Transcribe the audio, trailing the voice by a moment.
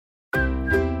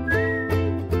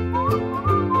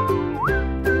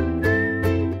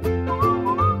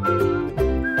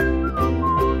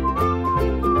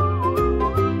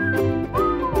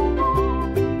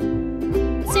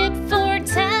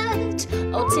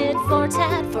tit for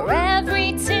tat. For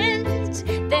every tit,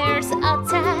 there's a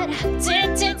tat.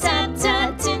 Tit, tit, tat,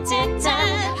 tat, tit, tit,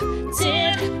 tat.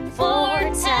 Tit for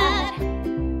tat.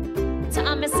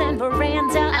 Thomas and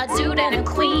Miranda, a dude and a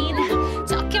queen,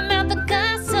 talking about the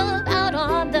gossip out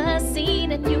on the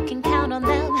scene. And you can count on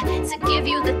them to give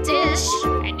you the dish.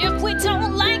 And if we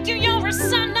don't like you, you're a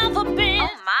son of a bitch.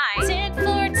 Oh my. Tit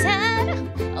for tat,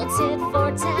 oh tit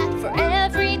for tat. For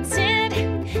every tit,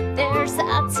 there's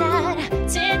a tat.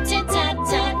 Tit, tit, tat,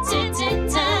 tat, tit, tit,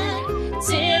 tat.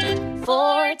 Tit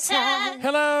for tat.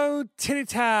 Hello, Titty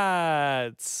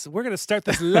Tats. We're going to start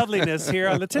this loveliness here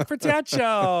on the Tit for Tat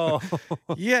Show.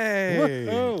 Yay!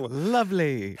 Woohoo.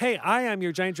 Lovely. Hey, I am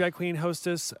your giant drag queen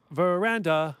hostess,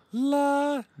 Veranda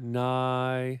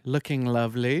Lanai. Looking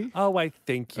lovely. Oh, I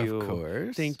thank you. Of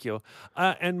course. Thank you.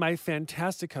 And my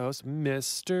fantastic host,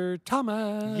 Mr.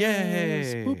 Thomas.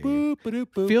 Yay. Boop, boop, ba-doop,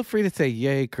 boop. Feel free to say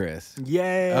yay, Chris.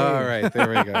 Yay. All right, there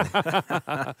we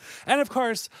go. And of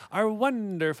course, our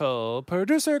wonderful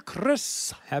producer, Chris.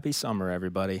 Happy summer,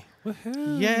 everybody.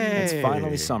 Yay. It's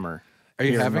finally summer. Are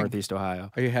you here having- in Northeast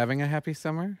Ohio? Are you having a happy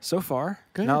summer? So far,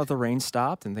 Good. now that the rain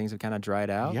stopped and things have kind of dried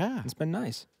out, Yeah. it's been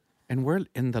nice. And we're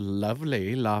in the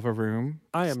lovely lava room.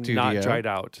 I am studio, not dried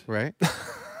out. Right?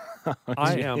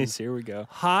 I am Jeez, here we go.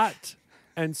 hot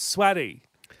and sweaty.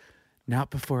 Not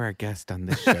before our guest on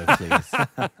this show, please.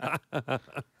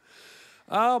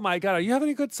 Oh my God! Are you having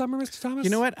a good summer, Mr. Thomas? You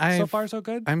know what? So far, so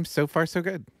good. I'm so far so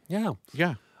good. Yeah,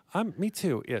 Yeah. me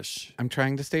too, ish. I'm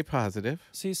trying to stay positive.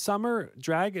 See,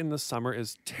 drag in the summer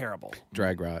is terrible.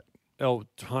 Drag rot. Oh,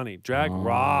 honey, drag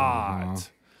rot.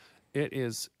 It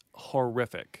is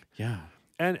horrific. Yeah.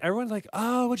 And everyone's like,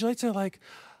 "Oh, would you like to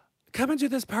come and do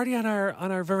this party on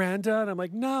our veranda?" And I'm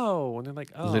like, "No." And they're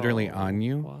like, "Oh, Literally on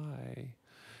you? Why?"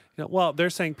 Well, they're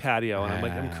saying patio, and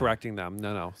I'm correcting them.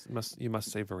 No, you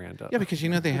must say veranda. Yeah, because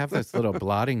they have those little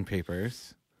blotting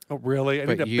papers. Oh, really? I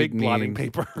need a you big blotting need,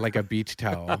 paper. like a beach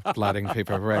towel blotting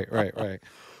paper. Right.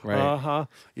 Uh-huh.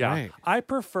 Yeah. Right. I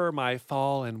prefer my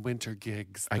fall and winter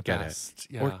gigs the I get best.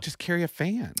 it. Yeah. Or just carry a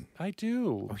fan. I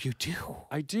do. Oh, you do?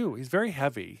 I do. He's very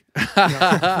heavy.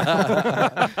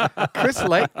 Chris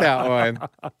liked that one.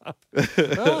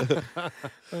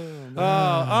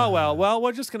 Oh, well. Well,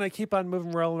 we're just going to keep on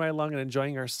moving, rolling right along and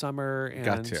enjoying our summer. And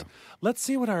Got to. Let's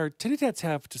see what our titty tats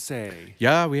have to say.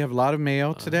 Yeah, we have a lot of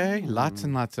mail today. Lots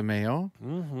and lots of mail.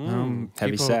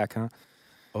 Heavy People- sack, huh?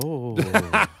 Oh.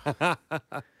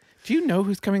 Do you know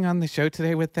who's coming on the show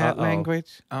today with that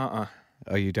language? Oh,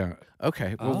 you don't?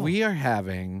 Okay. Well, we are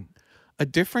having a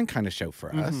different kind of show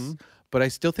for us, but I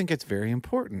still think it's very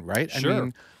important, right? Sure. I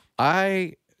mean,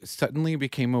 I suddenly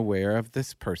became aware of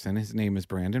this person. His name is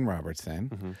Brandon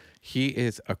Robertson. He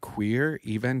is a queer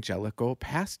evangelical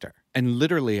pastor. And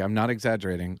literally, I'm not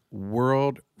exaggerating,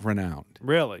 world renowned.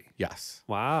 Really? Yes.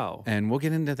 Wow. And we'll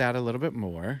get into that a little bit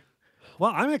more.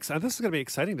 Well, I'm excited. This is going to be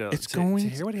exciting to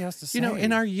hear what he has to say.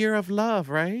 In our year of love,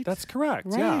 right? That's correct.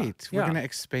 right. Yeah. We're going to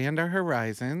expand our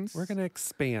horizons. We're going to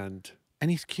expand.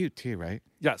 And he's cute too, right?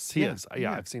 Yes, he Yeah, is. Yeah,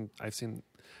 yeah. I've seen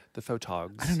the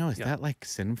photogs. I don't know. Is that like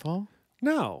sinful?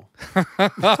 No.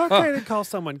 It's okay to call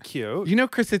someone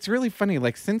cute. Chris, it's really funny.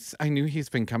 Like, since I knew he's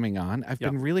been coming on, I've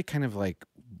been really kind of like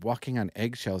walking on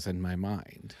eggshells in my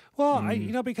mind. Well,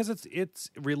 because it's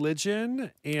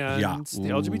religion and the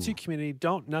LGBT community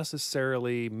don't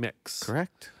necessarily mix.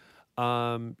 Correct.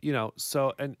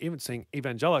 So, and even saying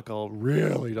evangelical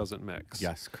really doesn't mix.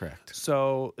 Yes, correct.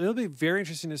 So it'll be very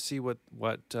interesting to see what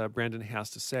Brandon has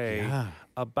to say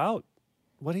about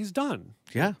what he's done.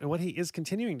 Yeah. And what he is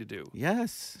continuing to do.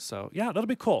 Yes. So, yeah, that'll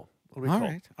be cool. It'll be All cool.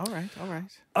 right.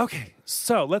 Okay,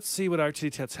 so let's see what our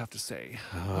titty tats have to say.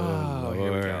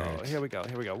 Oh, Here we go.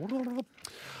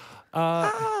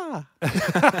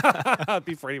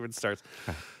 Before it even starts.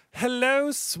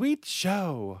 Hello, sweet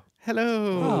show.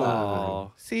 Hello.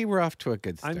 Oh. See, we're off to a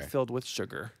good start. I'm filled with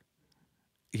sugar.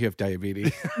 You have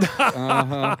diabetes.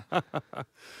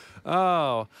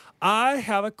 Oh, I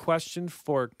have a question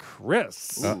for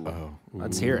Chris. Uh-oh.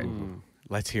 Let's hear it.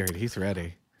 Let's hear it. He's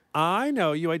ready. I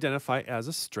know you identify as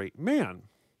a straight man.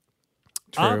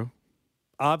 True.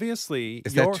 Obviously,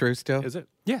 Is that true still? Is it?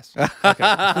 Yes. Okay.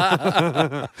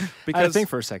 I had to think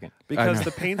for a second. Because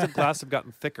the panes of glass have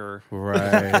gotten thicker. Right.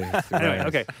 Anyway, right.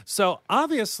 okay. So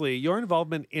obviously, your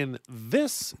involvement in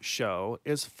this show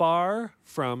is far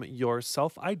from your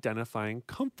self-identifying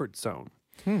comfort zone.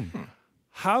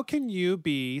 How can you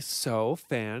be so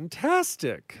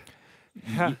fantastic?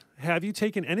 Have you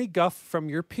taken any guff from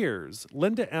your peers?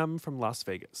 Linda M. from Las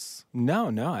Vegas. No,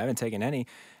 I haven't taken any.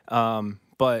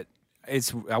 But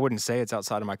I wouldn't say it's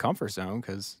outside of my comfort zone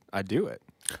because I do it.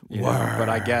 But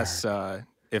I guess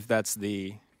if that's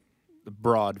the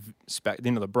broad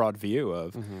the broad view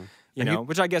of you know,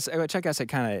 which I guess it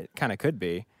kind of could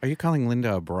be. Are you calling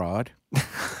Linda a broad?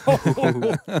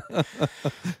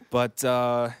 But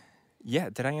yeah,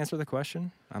 did I answer the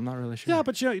question? I'm not really sure. Yeah,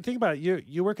 but you think about it.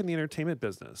 You work in the entertainment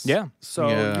business. Yeah. So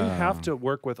you Yeah. have to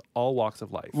work with all walks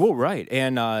of life. Well, right,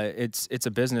 and it's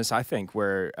a business I think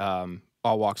where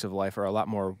all walks of life are a lot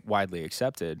more widely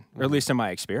accepted, or at least in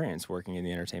my experience working in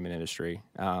the entertainment industry.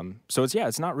 So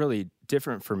it's not really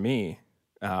different for me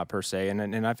per se,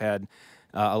 and I've had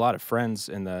a lot of friends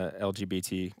in the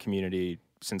LGBT community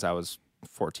since I was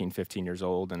 14, 15 years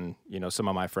old, and you know, some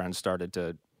of my friends started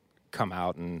to come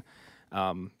out, and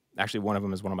actually one of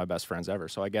them is one of my best friends ever.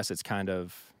 So I guess it's kind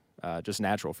of just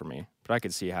natural for me, but I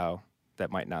could see how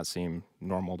that might not seem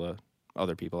normal to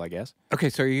other people, I guess. Okay,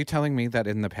 so are you telling me that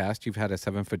in the past you've had a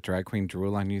 7-foot drag queen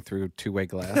drool on you through two-way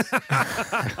glass?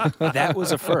 That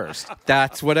was a first.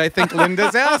 That's what I think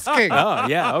Linda's asking. Oh,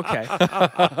 yeah, okay.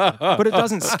 But it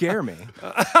doesn't scare me.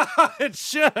 It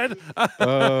should.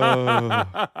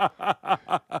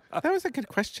 That was a good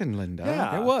question, Linda.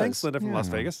 Yeah, It was. Thanks, Linda from Las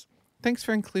Yeah. Vegas. Thanks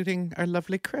for including our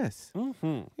lovely Chris.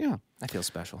 Mm-hmm. Yeah. I feel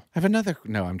special. I have another.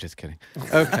 No, I'm just kidding.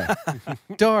 Okay.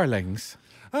 Darlings,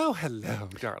 Oh, hello,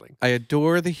 darling. I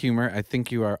adore the humor. I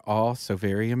think you are all so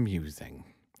very amusing.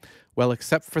 Well,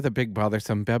 except for the big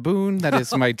bothersome baboon that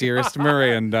is my dearest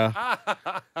Miranda.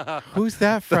 Who's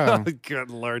that from? Good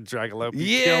Lord, Dragalope,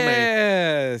 you kill me.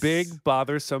 Yes. Big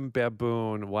bothersome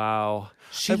baboon. Wow.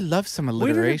 She loves some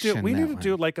alliteration. We need to that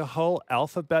do one. like a whole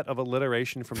alphabet of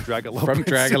alliteration from Dragalope. From and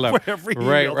see Dragalope. what every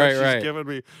Right, email right, that right. she's given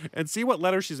me, and see what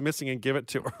letter she's missing and give it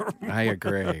to her. I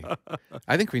agree.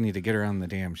 I think we need to get her on the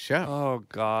damn show. Oh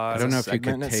God. I don't know if you segment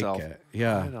could in take itself. it. I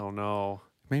Yeah. don't know.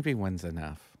 Maybe one's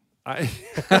enough. I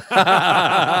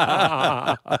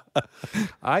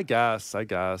I guess.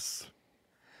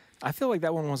 I feel like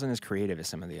that one wasn't as creative as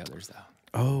some of the others,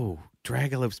 though. Oh,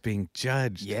 Dragalope's being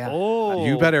judged. Yeah. Oh,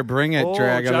 You better bring it,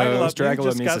 Dragalope. You Dragalope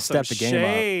just needs got to step some the game up.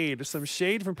 shade. Some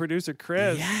shade from producer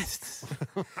Chris. Yes.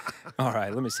 All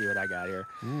right, let me see what I got here.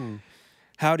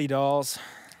 Howdy, dolls.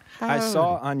 I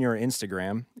saw on your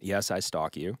Instagram, yes, I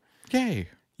stalk you, Yay.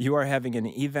 you are having an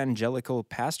evangelical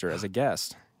pastor as a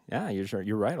guest. Yeah,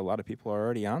 you're right. A lot of people are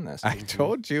already on this. I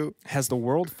told you. Has the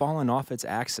world fallen off its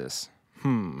axis?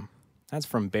 That's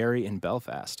from Barry in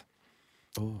Belfast.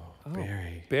 Oh,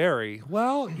 Barry. Barry.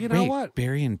 Well, you know Wait, what?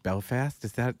 Barry in Belfast?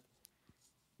 Is that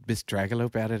Miss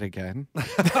Dragalope at it again?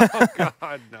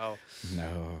 God, no.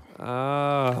 No.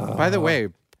 Oh. By the way,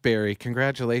 Barry,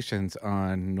 congratulations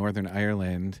on Northern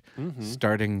Ireland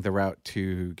starting the route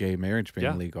to gay marriage being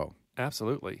Yeah. legal.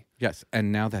 Absolutely. Yes,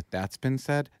 and now that that's been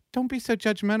said, don't be so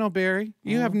judgmental, Barry.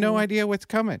 You have no idea what's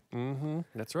coming. Mm-hmm.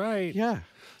 That's right. Yeah.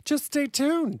 Just stay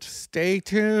tuned. Stay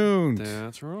tuned.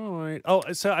 That's right. Oh,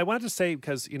 so I wanted to say,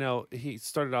 because, you know, he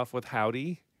started off with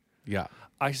howdy. Yeah.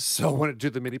 I so want to do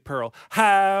the mini pearl.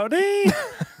 Howdy.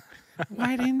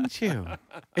 Why didn't you?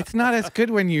 It's not as good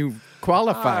when you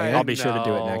qualify it. I'll be sure to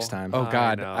do it know. next time. Oh,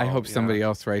 God. I know, hope somebody yeah.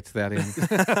 else writes that in.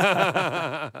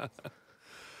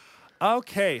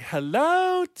 Okay.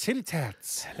 Hello, Titty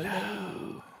Tats.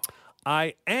 Hello.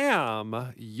 I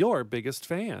am your biggest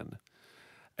fan.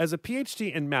 As a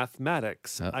PhD in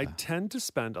mathematics, I tend to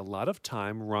spend a lot of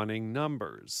time running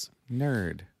numbers.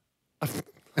 Nerd.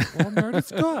 Well, nerd is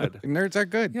good. Nerds are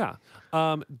good. Yeah.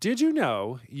 Did you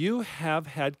know you have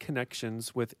had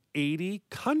connections with 80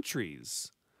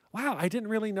 countries? Wow, I didn't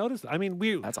really notice. I mean,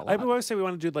 That's a I lot. always say we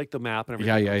want to do like the map and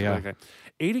Yeah, everything. yeah. Okay.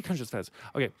 80 countries. Fast.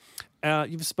 Okay.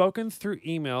 You've spoken through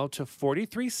email to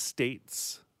 43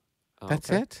 states. That's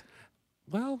Okay. it?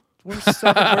 Well, we're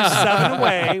seven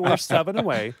away. We're 7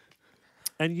 away.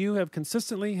 And you have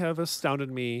consistently have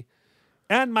astounded me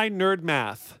and my nerd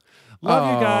math.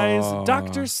 Love you guys. Aw.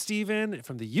 Dr. Steven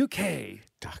from the UK.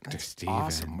 Dr. Steven.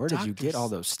 Awesome. Where did you Dr. get all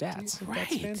those stats? Steven, Right.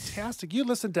 That's fantastic. You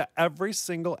listened to every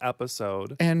single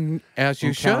episode And as you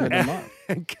Who counted should. them up?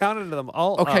 and counted them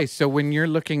all Okay, up. so when you're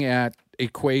looking at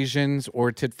equations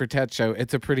or tit for tat show,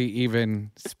 it's a pretty even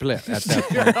split at that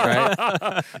point,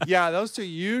 right? Yeah, those two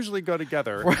usually go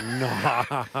together.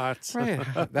 Not. Right.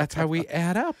 That's how we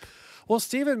add up. Well,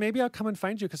 Steven, maybe I'll come and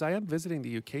find you because I am visiting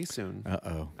the UK soon.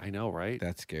 Uh-oh. I know, right?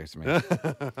 That scares me.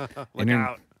 Look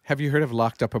out. Have you heard of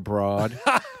Locked Up Abroad? Who's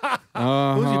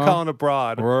you calling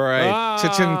abroad? Right.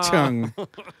 Cha-chung Ah. chung.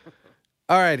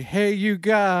 All right. Hey, you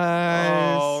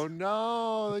guys. Oh,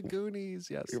 no. The Goonies.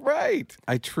 Yes. Right.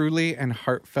 I truly and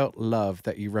heartfelt love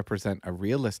that you represent a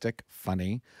realistic,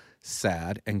 funny,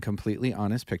 sad, and completely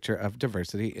honest picture of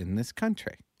diversity in this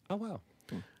country. Oh, wow.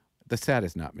 The sad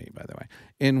is not me, by the way.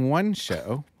 In one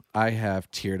show, I have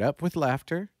teared up with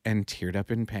laughter and teared up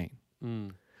in pain.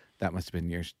 That must have been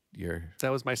your.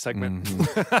 That was my segment.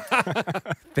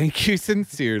 Thank you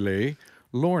sincerely,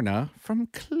 Lorna from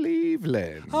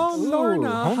Cleveland. Oh, Lorna.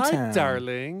 Hi, hometown.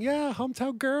 darling. Yeah,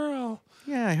 hometown girl.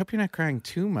 Yeah, I hope you're not crying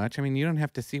too much. I mean, you don't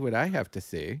have to see what I have to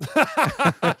see.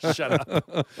 Shut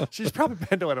up. She's probably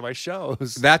been to one of my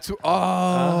shows. That's See,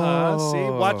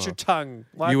 watch your tongue.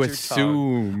 Watch You your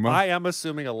assume. Tongue. I am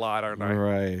assuming a lot, aren't I?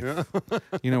 Right.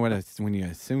 You know what? When you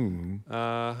assume,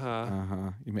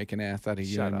 Uh-huh. you make an ass out of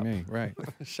you Shut and up. me. Right.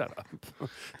 Shut up.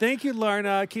 Thank you,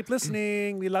 Lorna. Keep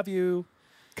listening. We love you.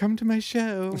 Come to my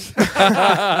show. You did it.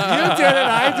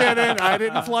 I didn't. I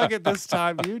didn't plug it this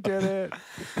time. You did it.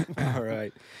 All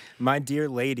right. My dear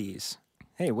ladies.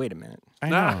 Hey, wait a minute. I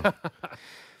know.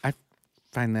 I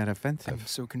find that offensive. I'm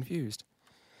so confused.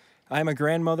 I am a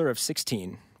grandmother of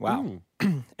 16. Wow.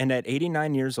 And at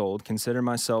 89 years old, consider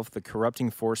myself the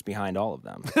corrupting force behind all of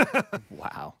them.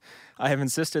 Wow. I have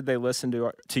insisted they listen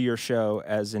to your show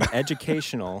as an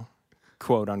educational,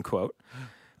 quote unquote,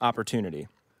 opportunity.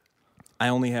 I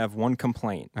only have one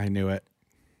complaint. I knew it.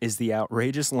 Is the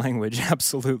outrageous language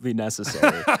absolutely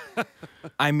necessary?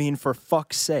 I mean, for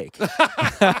fuck's sake.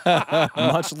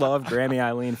 Much love, Granny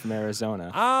Eileen from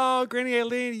Arizona. Oh, Granny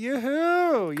Eileen.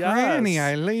 Yoo-hoo. Yes. Granny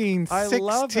Eileen, 16. I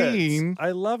love it.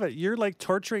 I love it. You're like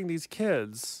torturing these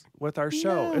kids with our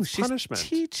show. No, It's she's punishment.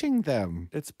 teaching them.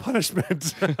 It's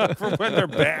punishment for when they're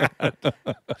bad.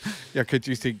 Yeah, could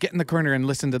you see? Get in the corner and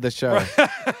listen to the show.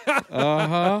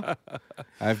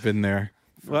 I've been there.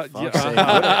 Well, fuck's sake.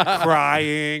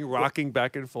 crying, rocking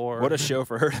back and forth. What a show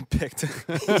for her to pick.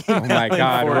 Oh my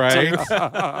God, right?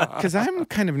 Because I'm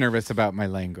kind of nervous about my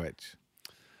language.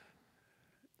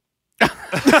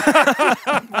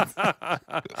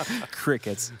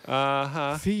 Crickets.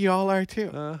 See, y'all are too.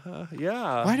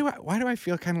 Yeah. Why do I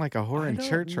feel kind of like a whore in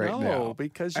church right now?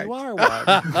 Because you are one.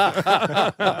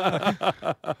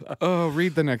 Oh,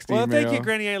 read the next Well, email. thank you,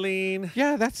 Granny Eileen.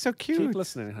 Yeah, that's so cute. Keep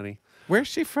listening, honey. Where's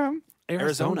she from?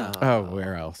 Arizona. Oh,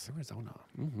 where else? Arizona.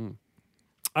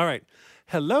 All right.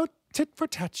 Hello, Tit for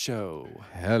Tat Show.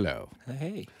 Hello.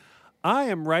 Hey. I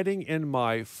am writing in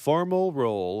my formal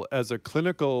role as a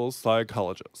clinical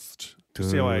psychologist. Do you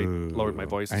see how I lowered my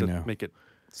voice I to know. make it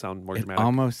sound more It dramatic?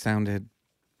 almost sounded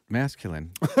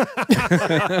masculine.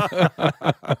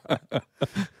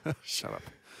 Shut up.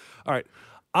 All right.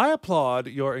 I applaud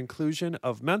your inclusion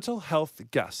of mental health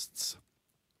guests.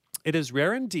 It is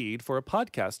rare indeed for a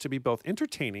podcast to be both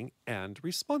entertaining and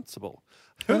responsible.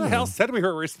 Who the hell said we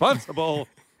were responsible?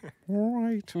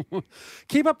 Right.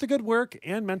 Keep up the good work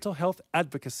and mental health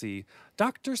advocacy.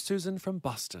 Dr. Susan from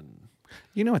Boston.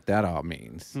 You know what that all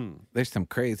means? There's some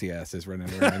crazy asses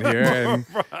running around here, and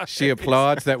she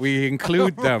applauds that we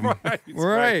include them.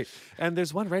 Right. And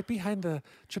there's one right behind the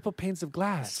triple panes of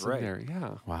glass. That's right. In there.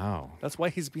 Yeah. Wow. That's why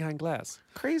he's behind glass.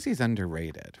 Crazy's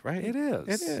underrated, right? It is.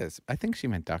 It is. I think she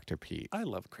meant Dr. Pete. I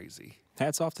love crazy.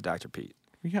 Hats off to Dr. Pete.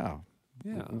 Yeah.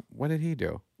 Yeah. What did he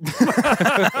do?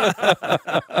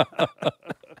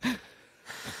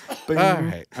 All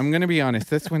right. I'm going to be honest.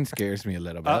 This one scares me a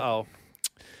little bit. Uh-oh.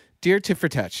 Dear Tit for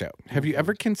Tat Show, have you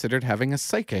ever considered having a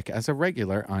psychic as a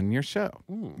regular on your show?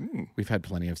 We've had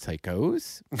plenty of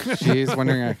psychos. She's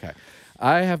wondering, okay.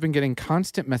 I have been getting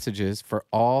constant messages for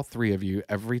all three of you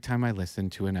every time I listen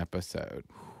to an episode.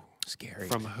 Scary.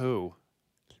 From who?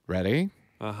 Ready?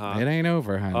 Uh-huh. It ain't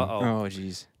over, honey. Uh-oh. Oh,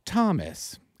 jeez.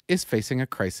 Thomas is facing a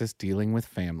crisis dealing with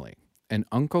family. An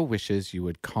uncle wishes you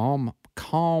would calm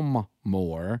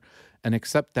more and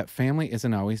accept that family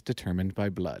isn't always determined by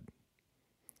blood.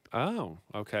 Oh,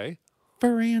 okay.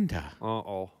 Veranda.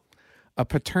 Uh-oh. A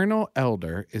paternal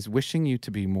elder is wishing you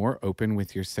to be more open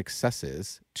with your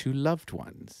successes to loved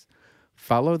ones.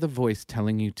 Follow the voice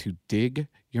telling you to dig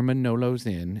your Manolos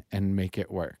in and make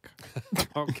it work.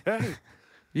 Okay.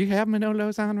 You have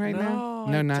Manolos on right No, now?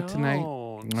 No, I not tonight. don't.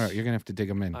 All right, you're going to have to dig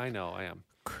them in. I know, I am.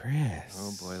 Chris.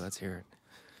 Oh, boy. Let's hear it.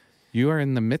 You are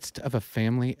in the midst of a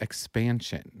family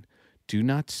expansion. Do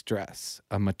not stress.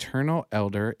 A maternal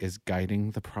elder is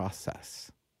guiding the process.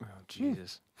 Oh,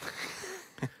 Jesus.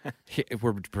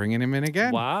 We're bringing him in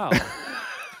again. Wow.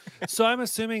 So I'm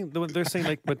assuming they're saying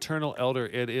like maternal elder,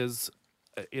 it is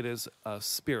a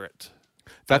spirit.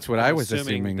 That's what I'm I was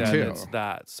assuming that too. It's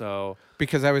that. So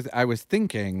Because I was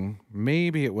thinking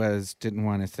maybe it was didn't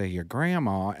want to say your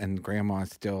grandma and grandma's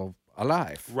still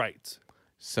alive. right.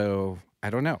 So I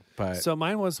don't know, but So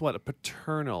mine was what? A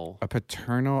paternal. a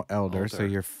paternal elder, so Elder.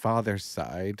 your father's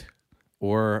side,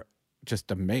 or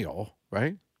just a male,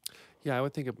 right? Yeah, I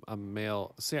would think of a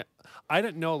male. See, I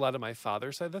didn't know a lot of my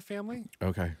father's side of the family,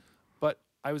 Okay. but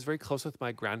I was very close with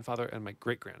my grandfather and my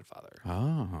great grandfather.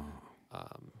 Oh.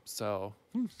 So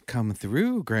Come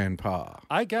through, Grandpa.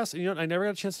 I guess, you know, I never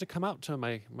got a chance to come out to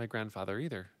my grandfather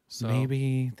either. So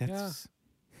Maybe that's.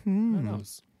 who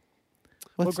knows?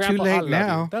 Well, it's too Grandpa, I late love you.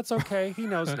 now. That's okay. He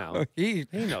knows now. He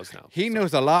He knows now. he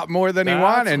knows a lot more than he That's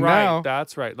wanted right. now.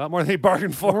 That's right. A lot more than he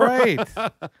bargained for. Right.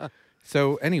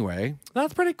 So anyway,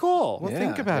 That's pretty cool. well, Yeah,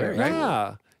 think about it, very right?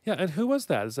 Yeah. Yeah. And who was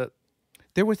that? Is that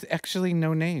There was actually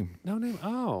no name. no name?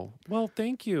 Oh, well,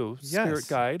 thank you, Spirit Yes.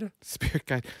 Guide. Spirit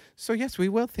guide. So yes, we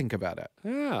will think about it.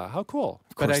 Yeah. How cool.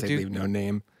 Of course, But I they do- leave no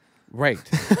name. Right.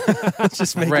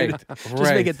 Just make right. it,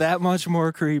 just make it that much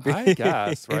more creepy. I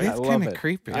guess, It right? is I love kind of it.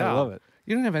 creepy. Yeah. I love it.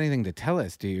 You don't have anything to tell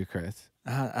us, do you, Chris?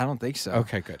 I don't think so.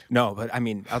 Okay, good. No, but I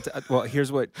mean, well, here's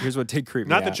what did creep me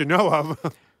Not out. that you know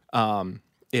of.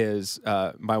 Is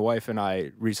my wife and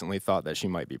I recently thought that she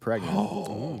might be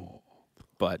pregnant.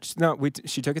 But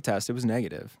she took a test. It was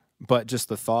negative. But just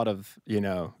the thought of,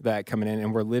 that coming in,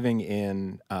 and we're living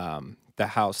in the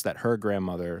house that her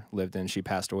grandmother lived in. She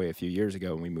passed away a few years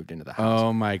ago and we moved into the house.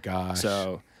 Oh my gosh.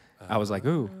 So I was like,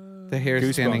 ooh, the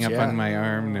hair's standing up yeah. on my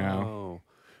arm now. Oh.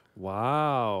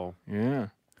 Wow. yeah.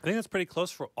 I think that's pretty close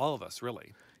for all of us,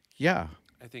 really. Yeah.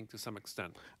 I think to some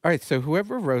extent. All right. So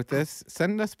whoever wrote this,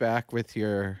 send us back with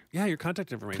your Yeah, your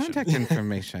contact information. contact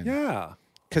information. Yeah.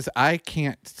 Because I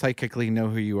can't psychically know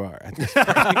who you are at this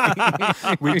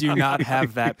point. We do not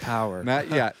have that power. Not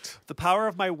yet. The power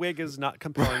of my wig is not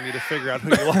compelling me to figure out who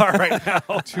you are right now.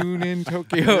 Tune in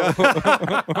Tokyo.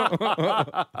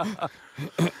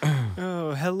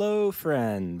 Oh, hello,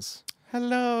 friends.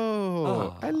 Hello.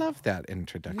 Oh. I love that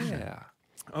introduction. Yeah.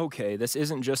 Okay, this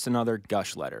isn't just another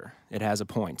gush letter. It has a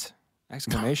point.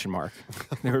 Exclamation mark.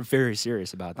 They were very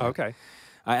serious about that. Okay.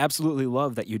 I absolutely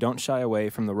love that you don't shy away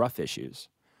from the rough issues.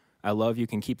 I love you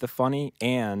can keep the funny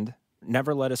and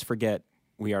never let us forget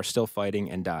we are still fighting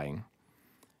and dying.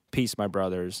 Peace, my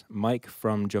brothers. Mike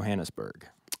from Johannesburg.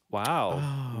 Wow.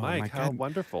 Oh, Mike, my how God.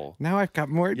 wonderful. Now I've got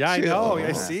more Yeah, I know. I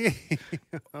chills. see.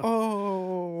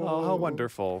 Oh. Oh, how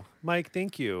wonderful. Mike,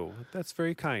 thank you. That's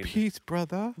very kind. Peace,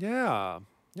 brother. Yeah.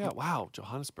 Yeah. Wow.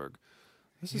 Johannesburg.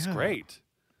 This is Yeah. great.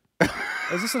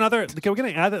 Is this another? Okay, we're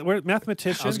going to add that. We're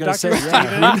mathematician. I was going to Dr. say,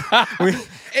 yeah. we need to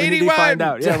 81. find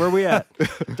out. Yeah, where are we at?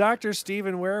 Dr.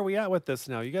 Steven, where are we at with this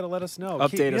now? You got to let us know.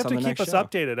 Update you us have on to the keep next us show.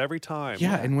 updated every time.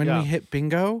 Yeah, and when Yeah. we hit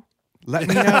bingo, let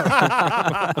me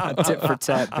know. Tit for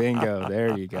tat bingo.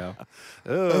 There you go.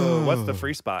 Oh, what's the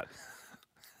free spot?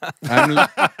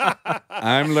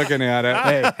 I'm looking at it.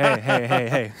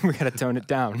 Hey. We got to tone it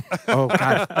down. Oh,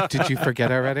 God. Did you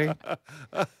forget already?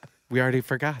 We already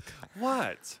forgot.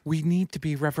 What? We need to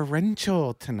be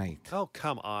reverential tonight. Oh,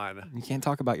 come on. You can't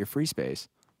talk about your free space.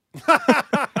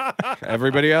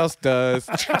 Everybody else does.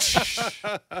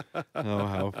 Oh,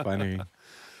 how funny.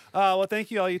 Well,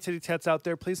 thank you, all you titty tats out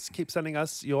there. Please keep sending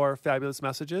us your fabulous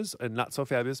messages and not so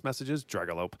fabulous messages,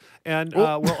 Dragalope. And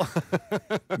we'll.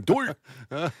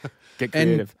 Get And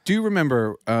creative. do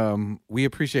remember, we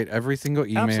appreciate every single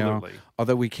email, Absolutely.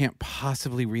 although we can't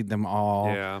possibly read them all.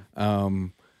 Yeah.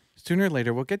 Sooner or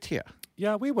later, we'll get to you.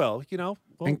 Yeah, we will. We'll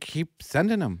And keep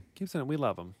sending them. keep sending. We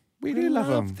love them. We do love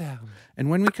them. them. And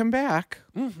when we come back,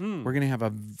 Mm-hmm. we're going to have a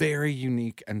very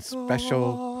unique and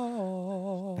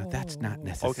special. No, that's not Okay,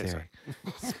 necessary.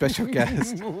 Special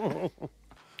guest.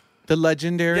 The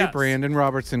legendary Yes. Brandon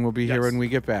Robertson will be here Yes. when we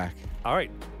get back. All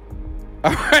right.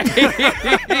 All right.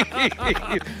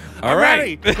 All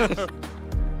right. Ready.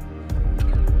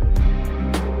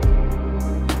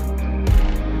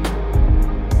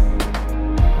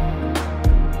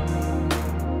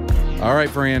 All right,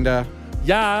 Veranda.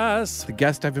 Yes. The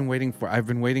guest I've been waiting for. I've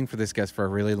been waiting for this guest for a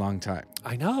really long time.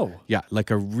 I know. Yeah,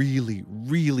 like a really,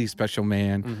 really special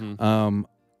man. Mm-hmm.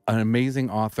 An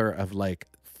amazing author of like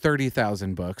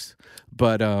 30,000 books.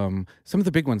 But some of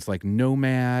the big ones like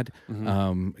Nomad,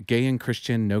 Mm-hmm. Gay and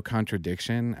Christian, No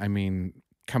Contradiction. I mean,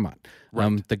 come on.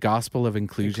 Right. The Gospel of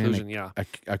Inclusion, Inclusion, yeah.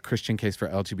 a Christian case for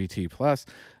LGBT plus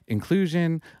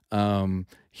inclusion.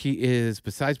 He is,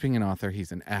 besides being an author,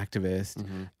 he's an activist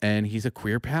and he's a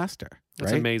queer pastor.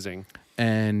 That's right? amazing.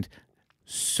 And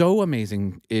so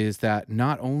amazing is that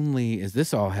not only is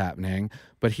this all happening,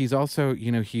 but he's also,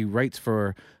 he writes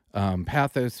for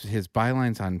Pathos, his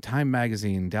bylines on Time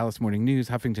Magazine, Dallas Morning News,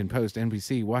 Huffington Post,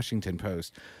 NBC, Washington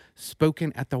Post,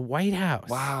 spoken at the White House,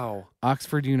 Wow.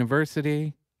 Oxford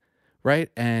University, right?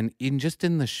 And in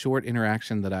the short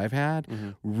interaction that I've had,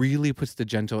 really puts the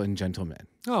gentle in gentleman.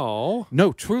 Oh.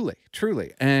 No, truly.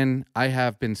 And I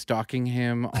have been stalking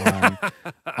him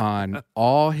on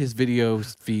all his video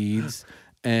feeds.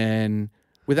 And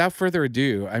without further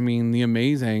ado, I mean, the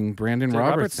amazing Brandon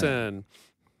Robertson.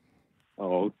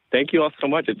 Oh, thank you all so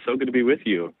much. It's so good to be with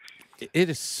you. It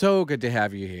is so good to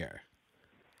have you here.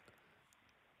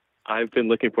 I've been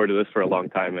looking forward to this for a long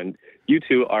time, and you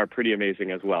two are pretty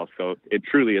amazing as well. So it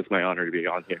truly is my honor to be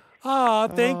on here. Oh,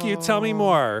 thank you. Tell me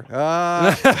more.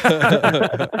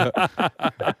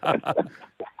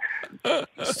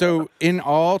 So in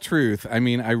all truth, I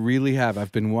mean, I really have.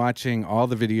 I've been watching all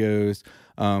the videos.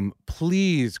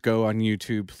 Please go on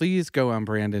YouTube. Please go on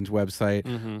Brandon's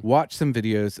website. Watch some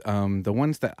videos. The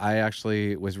ones that I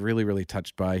actually was really, really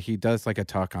touched by. He does like a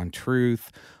talk on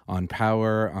truth, on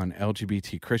power, on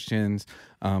LGBT Christians.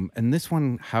 And this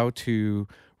one, how to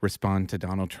respond to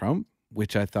Donald Trump,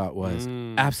 which I thought was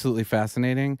absolutely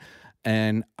fascinating.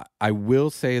 And I will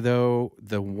say, though,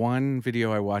 the one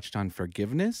video I watched on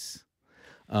forgiveness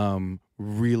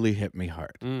really hit me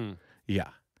hard. Yeah.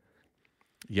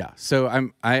 So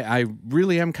I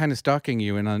really am kind of stalking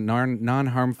you in a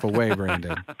non-harmful way,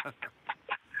 Brandon.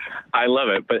 I love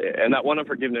it. And that one on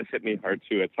forgiveness hit me hard,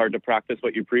 too. It's hard to practice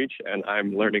what you preach, and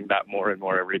I'm learning that more and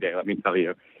more every day, let me tell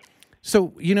you.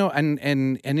 So, you know, and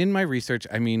in my research,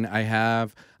 I mean,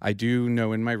 I do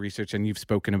know in my research, and you've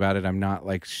spoken about it, I'm not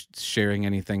like sharing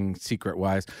anything secret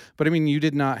wise, but I mean, you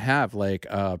did not have like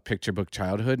a picture book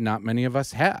childhood. Not many of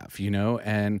us have, you know,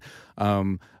 and,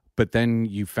 but then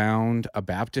you found a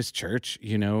Baptist church,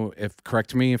 you know,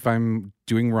 correct me if I'm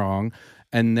doing wrong.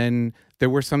 And then there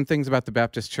were some things about the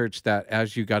Baptist church that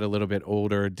as you got a little bit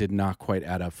older did not quite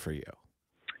add up for you.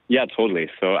 Yeah, totally.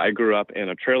 So I grew up in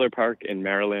a trailer park in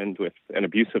Maryland with an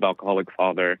abusive alcoholic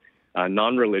father,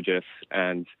 non-religious.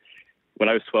 And when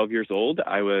I was 12 years old,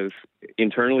 I was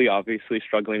internally obviously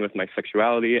struggling with my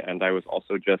sexuality, and I was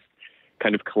also just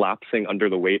kind of collapsing under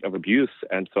the weight of abuse.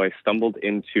 And so I stumbled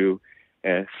into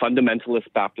a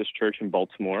fundamentalist Baptist church in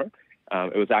Baltimore.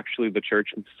 It was actually the church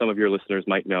some of your listeners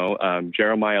might know,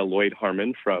 Jeremiah Lloyd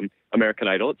Harmon from American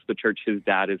Idol. It's the church his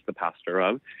dad is the pastor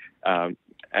of.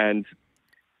 And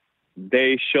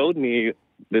they showed me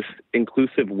this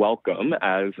inclusive welcome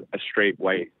as a straight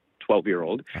white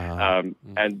 12-year-old.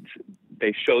 And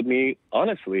they showed me,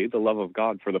 honestly, the love of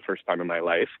God for the first time in my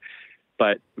life.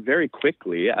 But very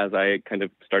quickly, as I kind of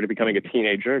started becoming a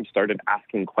teenager and started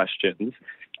asking questions,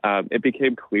 it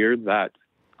became clear that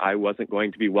I wasn't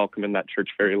going to be welcome in that church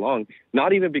very long.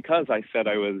 Not even because I said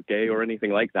I was gay or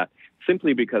anything like that,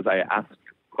 simply because I asked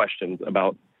questions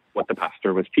about what the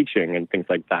pastor was teaching and things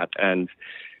like that. And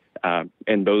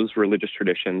in those religious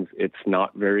traditions, it's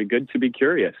not very good to be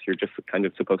curious. You're just kind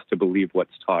of supposed to believe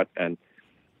what's taught. And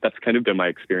that's kind of been my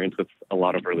experience with a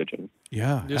lot of religion.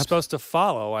 Yeah. You're supposed to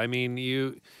follow. I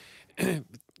mean,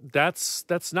 that's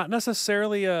not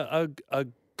necessarily a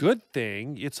good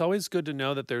thing. It's always good to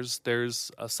know that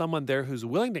there's someone there who's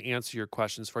willing to answer your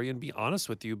questions for you and be honest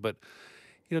with you. But,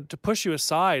 you know, to push you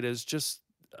aside is just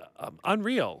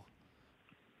unreal.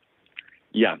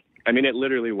 Yeah. I mean, it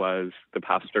literally was the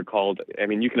pastor called. I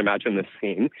mean, you can imagine this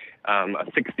scene, a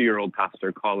 60-year-old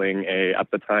pastor calling at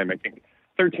the time, I think,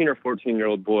 13 or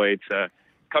 14-year-old boy to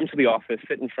come to the office,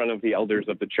 sit in front of the elders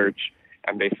of the church,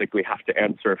 and basically have to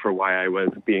answer for why I was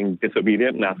being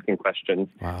disobedient and asking questions.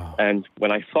 Wow. And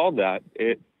when I saw that,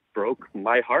 it broke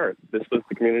my heart. This was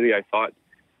the community I thought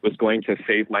was going to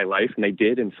save my life, and they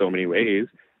did in so many ways,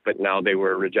 but now they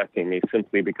were rejecting me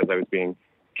simply because I was being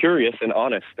curious and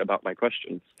honest about my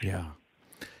questions. Yeah.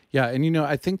 Yeah. And, you know,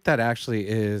 I think that actually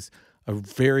is a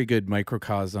very good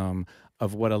microcosm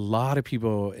of what a lot of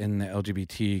people in the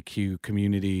LGBTQ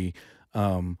community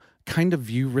kind of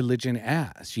view religion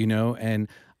as, you know, and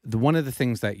one of the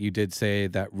things that you did say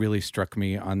that really struck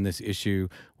me on this issue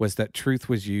was that truth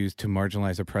was used to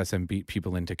marginalize, oppress, and beat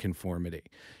people into conformity.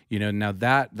 You know, now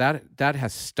that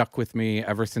has stuck with me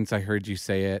ever since I heard you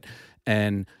say it.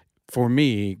 And for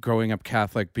me, growing up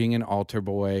Catholic, being an altar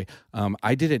boy,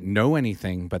 I didn't know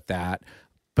anything but that,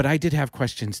 but I did have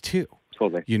questions too.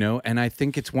 Totally. You know, and I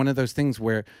think it's one of those things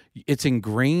where it's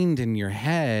ingrained in your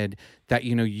head that,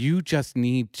 you know, you just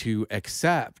need to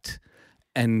accept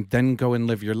and then go and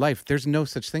live your life. There's no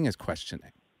such thing as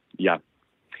questioning. Yeah.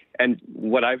 And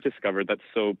what I've discovered that's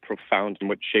so profound and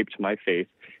what shaped my faith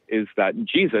is that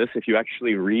Jesus, if you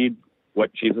actually read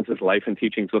what Jesus's life and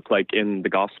teachings look like in the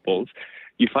Gospels,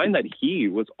 you find that he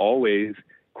was always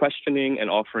questioning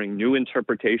and offering new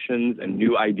interpretations and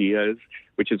new ideas,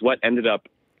 which is what ended up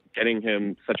getting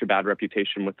him such a bad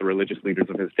reputation with the religious leaders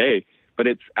of his day. But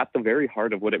it's at the very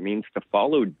heart of what it means to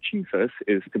follow Jesus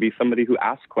is to be somebody who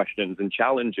asks questions and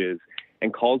challenges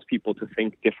and calls people to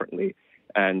think differently.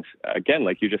 And again,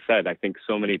 like you just said, I think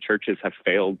so many churches have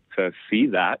failed to see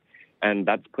that. And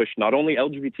that's pushed not only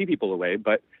LGBT people away,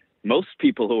 but most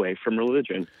people away from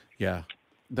religion. Yeah,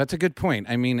 that's a good point.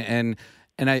 I mean, and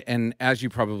as you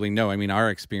probably know, I mean, our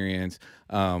experience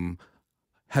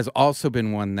has also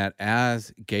been one that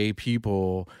as gay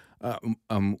people,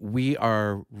 we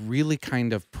are really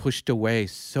kind of pushed away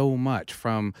so much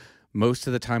from. Most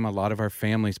of the time, a lot of our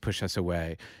families push us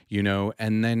away,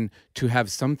 and then to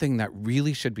have something that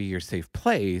really should be your safe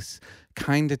place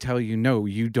kind of tell you, no,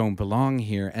 you don't belong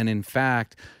here. And in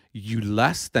fact, you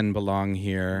less than belong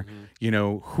here.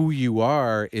 Who you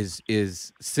are is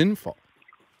sinful.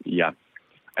 Yeah.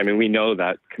 I mean, we know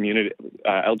that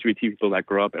LGBT people that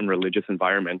grow up in religious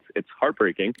environments, it's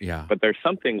heartbreaking, but there's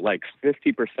something like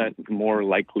 50% more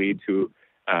likely to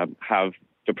have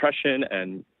depression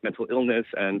and mental illness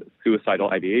and suicidal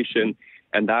ideation.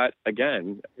 And that,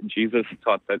 again, Jesus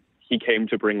taught that he came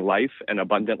to bring life and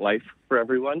abundant life for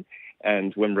everyone.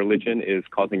 And when religion is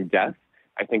causing death,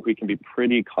 I think we can be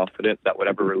pretty confident that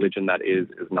whatever religion that is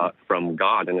not from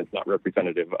God and it's not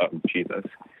representative of Jesus.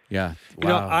 Yeah.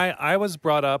 Wow. I was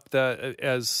brought up that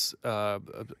as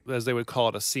they would call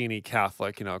it, a C&E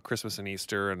Catholic, Christmas and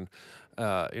Easter, and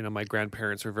my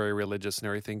grandparents were very religious and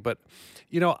everything, but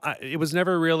it was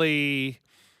never really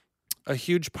a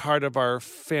huge part of our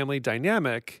family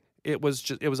dynamic. It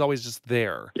was always just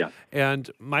there. Yeah. And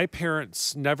my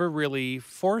parents never really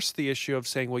forced the issue of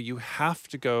saying, well, you have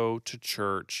to go to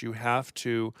church. You have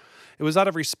to. It was out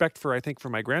of respect for, I think, for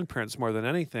my grandparents more than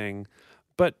anything.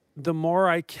 But the more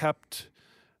I kept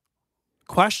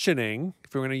questioning,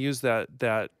 if we're going to use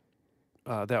that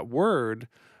word,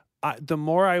 the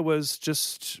more I was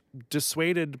just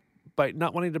dissuaded by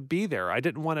not wanting to be there. I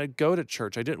didn't want to go to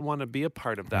church. I didn't want to be a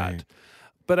part of that. Right.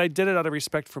 But I did it out of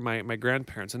respect for my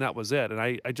grandparents, and that was it. And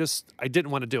I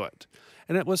didn't want to do it.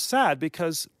 And it was sad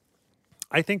because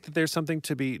I think that there's something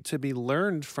to be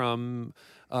learned from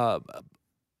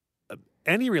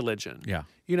any religion. Yeah.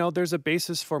 There's a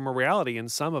basis for morality in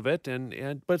some of it,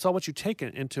 but it's all what you take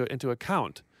into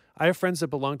account. I have friends that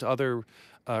belong to other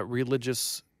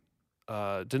religious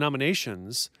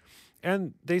denominations,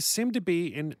 and they seem to be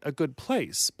in a good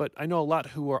place. But I know a lot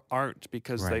who aren't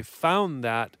because they found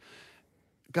that,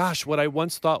 gosh, what I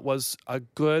once thought was a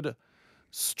good,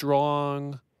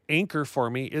 strong anchor for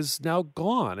me is now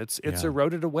gone. It's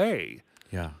eroded away.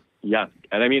 Yeah. Yeah.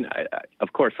 And I mean,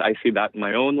 of course, I see that in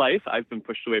my own life. I've been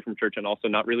pushed away from church and also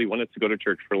not really wanted to go to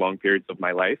church for long periods of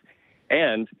my life.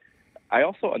 And I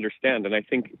also understand, and I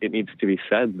think it needs to be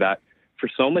said, that for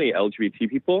so many LGBT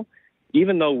people,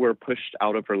 even though we're pushed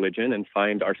out of religion and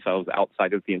find ourselves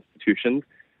outside of the institutions,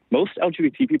 most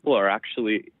LGBT people are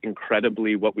actually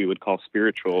incredibly what we would call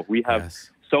spiritual. We have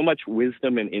so much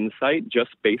wisdom and insight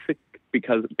just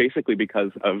basically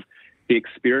because of the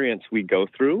experience we go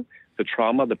through, the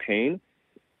trauma, the pain.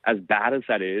 As bad as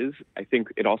that is, I think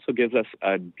it also gives us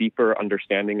a deeper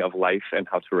understanding of life and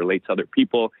how to relate to other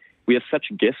people. We have such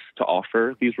gifts to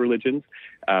offer these religions,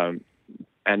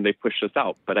 and they pushed us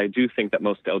out. But I do think that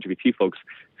most LGBT folks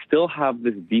still have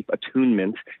this deep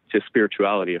attunement to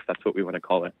spirituality, if that's what we want to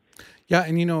call it. Yeah,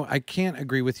 and I can't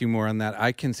agree with you more on that.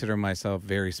 I consider myself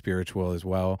very spiritual as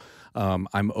well.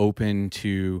 I'm open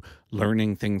to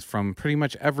learning things from pretty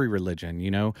much every religion.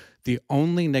 The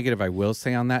only negative I will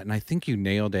say on that, and I think you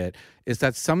nailed it, is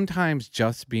that sometimes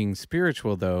just being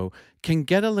spiritual, though, can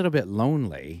get a little bit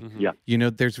lonely. Yeah.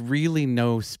 There's really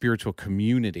no spiritual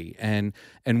community. And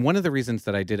one of the reasons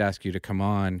that I did ask you to come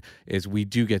on is we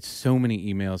do get so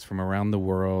many emails from around the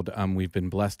world. We've been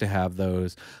blessed to have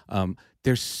those.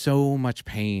 There's so much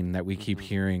pain that we keep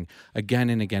hearing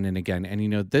again and again and again.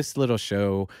 And, this little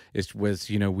show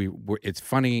it's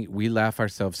funny. We laugh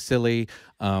ourselves silly.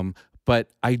 But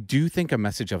I do think a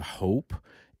message of hope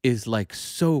is like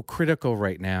so critical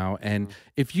right now. And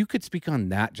if you could speak on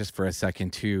that just for a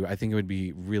second too, I think it would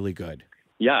be really good.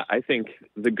 Yeah, I think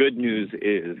the good news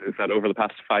is that over the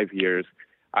past 5 years,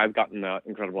 I've gotten an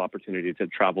incredible opportunity to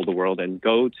travel the world and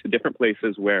go to different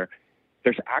places where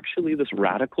there's actually this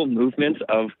radical movement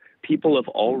of people of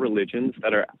all religions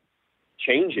that are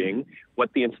changing what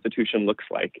the institution looks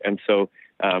like. And so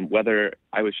whether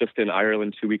I was just in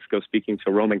Ireland 2 weeks ago speaking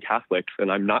to Roman Catholics,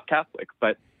 and I'm not Catholic,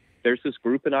 but there's this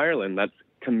group in Ireland that's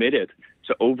committed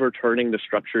to overturning the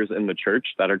structures in the church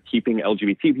that are keeping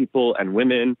LGBT people and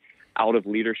women out of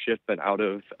leadership and out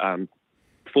of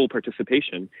full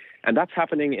participation. And that's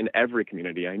happening in every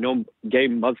community. I know gay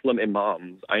Muslim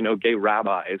imams. I know gay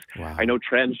rabbis. Wow. I know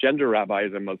transgender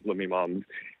rabbis and Muslim imams.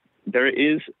 There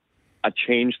is a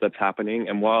change that's happening.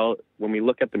 And when we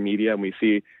look at the media and we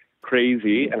see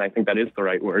crazy, and I think that is the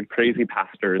right word, crazy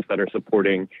pastors that are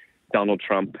supporting Donald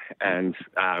Trump and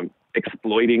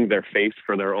exploiting their faith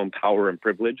for their own power and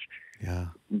privilege,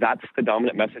 that's the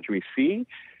dominant message we see.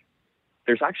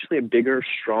 There's actually a bigger,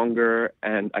 stronger,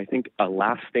 and I think a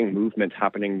lasting movement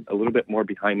happening a little bit more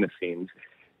behind the scenes.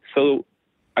 So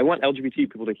I want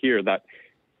LGBT people to hear that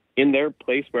in their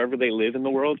place, wherever they live in the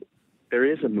world, there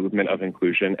is a movement of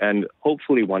inclusion. And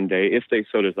hopefully one day, if they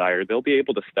so desire, they'll be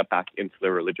able to step back into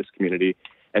their religious community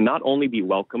and not only be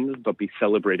welcomed, but be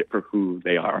celebrated for who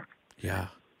they are. Yeah.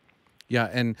 Yeah,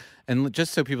 and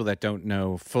just so people that don't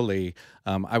know fully,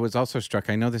 I was also struck,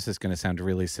 I know this is going to sound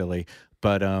really silly,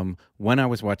 but when I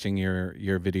was watching your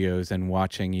videos and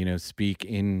watching, Speak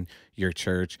in your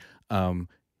church,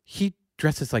 he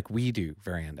dresses like we do,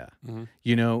 Veranda.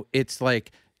 Mm-hmm. It's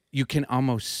like you can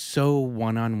almost so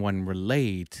one-on-one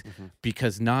relate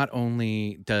because not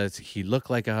only does he look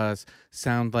like us,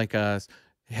 sound like us,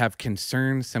 have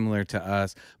concerns similar to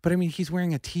us, but I mean, he's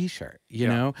wearing a t-shirt, you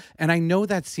know? And I know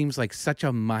that seems like such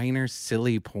a minor,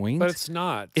 silly point. But it's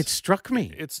not. It struck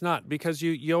me. It's not, because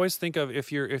you always think of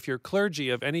if you're clergy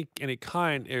of any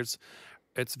kind, it's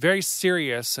very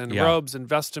serious, and robes and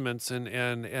vestments and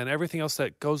everything else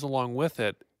that goes along with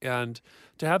it. And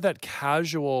to have that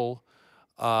casual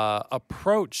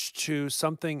approach to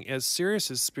something as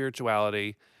serious as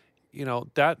spirituality,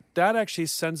 that actually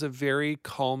sends a very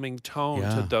calming tone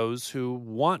to those who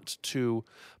want to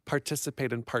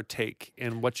participate and partake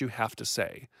in what you have to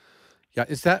say. Yeah,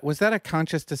 was that a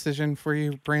conscious decision for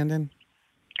you, Brandon?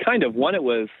 Kind of. One,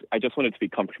 I just wanted to be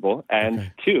comfortable. And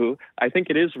two, I think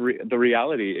it is, the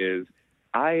reality is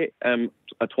I am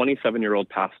a 27-year-old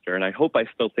pastor, and I hope I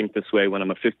still think this way when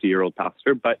I'm a 50-year-old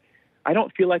pastor, but I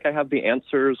don't feel like I have the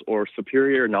answers or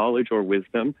superior knowledge or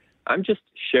wisdom. I'm just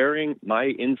sharing my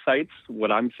insights,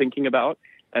 what I'm thinking about,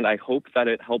 and I hope that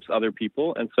it helps other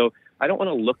people. And so I don't want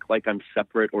to look like I'm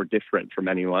separate or different from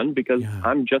anyone, because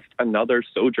I'm just another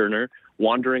sojourner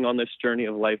wandering on this journey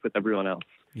of life with everyone else.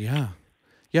 Yeah.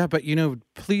 Yeah, but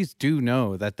please do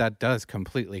know that does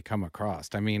completely come across.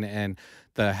 I mean, and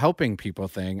the helping people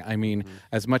thing, I mean,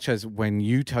 as much as when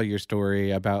you tell your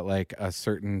story about like a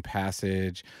certain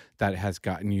passage that has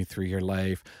gotten you through your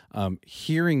life,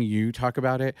 hearing you talk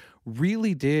about it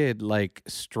really did like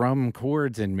strum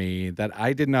chords in me that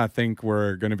I did not think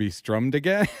were going to be strummed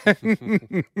again.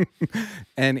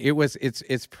 And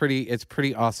it's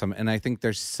pretty awesome. And I think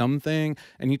there's something,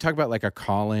 and you talk about like a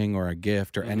calling or a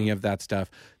gift or any of that stuff,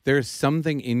 there's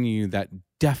something in you that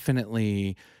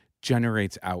definitely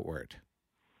generates outward.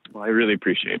 Well, I really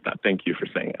appreciate that. Thank you for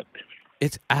saying it.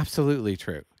 It's absolutely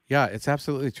true. Yeah, it's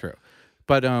absolutely true.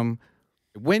 But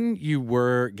when you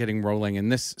were getting rolling in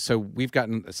this, so we've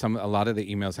gotten a lot of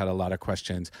the emails had a lot of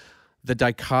questions. The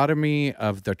dichotomy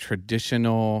of the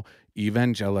traditional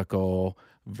evangelical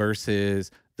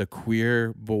versus the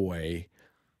queer boy,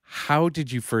 how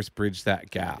did you first bridge that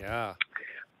gap? Yeah.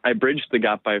 I bridged the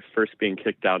gap by first being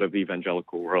kicked out of the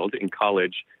evangelical world in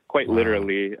college. Quite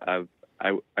literally,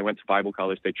 I went to Bible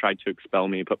college. They tried to expel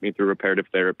me, put me through reparative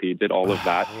therapy, did all of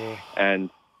that.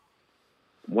 And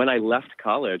when I left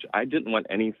college, I didn't want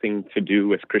anything to do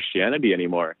with Christianity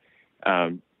anymore.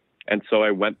 And so I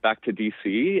went back to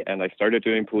DC and I started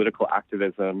doing political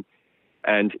activism.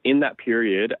 And in that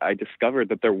period, I discovered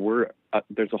that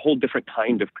there's a whole different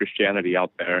kind of Christianity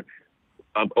out there,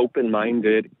 of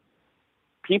open-minded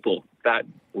people that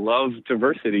love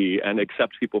diversity and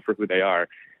accept people for who they are.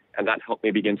 And that helped me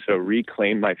begin to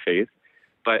reclaim my faith.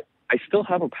 But I still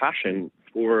have a passion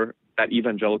for that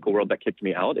evangelical world that kicked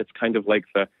me out. It's kind of like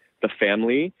the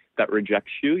family that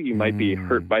rejects you. You might be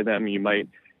hurt by them. You might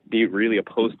be really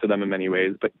opposed to them in many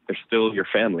ways, but they're still your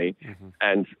family.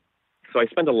 And so I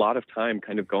spend a lot of time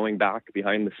kind of going back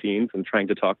behind the scenes and trying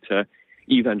to talk to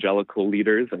evangelical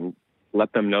leaders and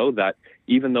let them know that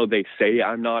even though they say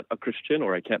I'm not a Christian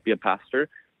or I can't be a pastor,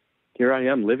 here I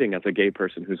am living as a gay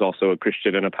person who's also a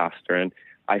Christian and a pastor. And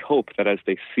I hope that as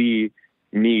they see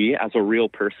me as a real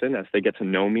person, as they get to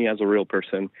know me as a real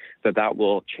person, that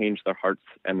will change their hearts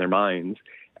and their minds.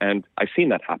 And I've seen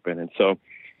that happen. And so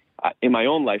in my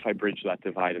own life, I bridge that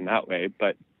divide in that way.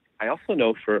 But I also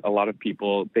know for a lot of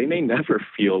people, they may never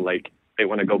feel like they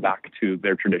want to go back to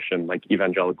their tradition, like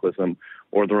evangelicalism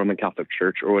or the Roman Catholic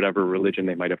Church or whatever religion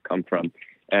they might have come from.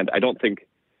 And I don't think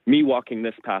me walking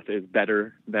this path is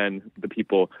better than the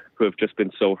people who have just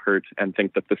been so hurt and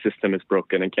think that the system is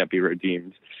broken and can't be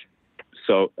redeemed.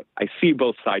 So I see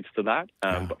both sides to that.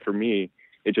 But for me,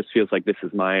 it just feels like this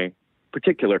is my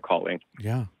particular calling.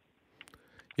 Yeah.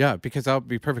 Yeah, because I'll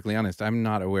be perfectly honest, I'm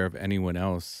not aware of anyone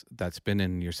else that's been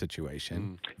in your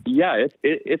situation. Yeah,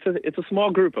 it's a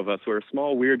small group of us. We're a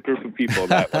small, weird group of people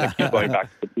that want to keep going back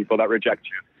to the people that reject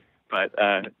you.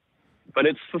 But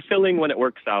it's fulfilling when it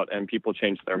works out and people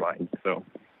change their minds. So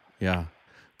yeah.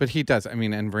 But he does. I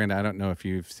mean, and Miranda, I don't know if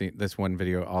you've seen this one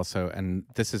video also, and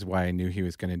this is why I knew he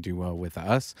was going to do well with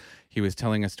us. He was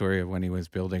telling a story of when he was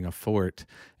building a fort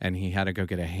and he had to go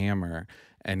get a hammer.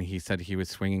 And he said he was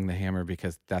swinging the hammer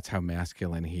because that's how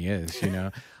masculine he is, you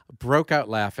know. Broke out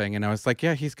laughing, and I was like,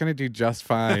 yeah, he's going to do just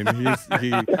fine.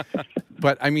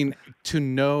 But I mean, to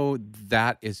know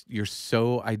that you're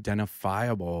so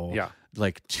identifiable,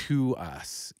 like to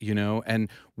us, you know, and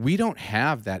we don't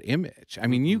have that image. I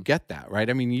mean, you get that, right?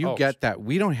 I mean, you get that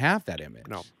we don't have that image.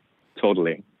 No.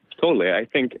 Totally.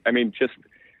 I mean, just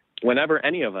whenever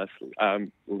any of us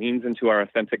leans into our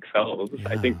authentic selves,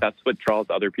 I think that's what draws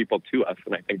other people to us.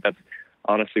 And I think that's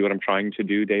honestly what I'm trying to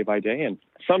do day by day. And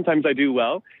sometimes I do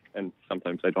well and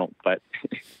sometimes I don't, but.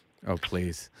 Oh,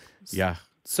 please. Yeah.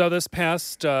 So this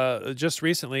past, just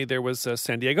recently, there was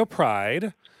San Diego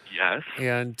Pride. Yes.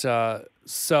 And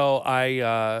so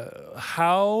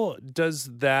how does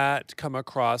that come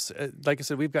across? Like I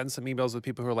said, we've gotten some emails with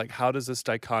people who are like, how does this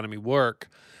dichotomy work?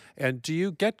 And do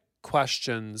you get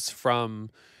questions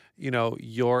from, you know,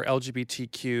 your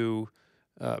LGBTQ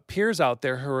peers out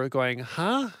there who are going,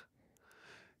 huh?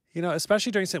 You know,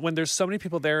 especially during when there's so many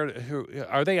people there who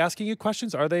are they asking you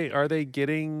questions? Are they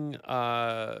getting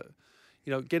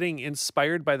getting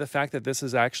inspired by the fact that this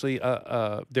is actually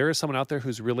there is someone out there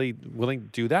who's really willing to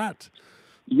do that?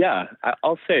 Yeah,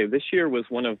 I'll say this year was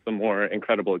one of the more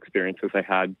incredible experiences I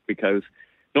had because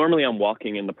normally I'm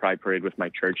walking in the Pride Parade with my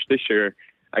church. This year,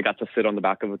 I got to sit on the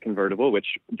back of a convertible,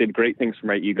 which did great things for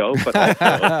my ego, but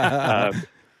also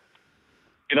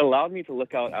it allowed me to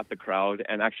look out at the crowd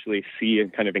and actually see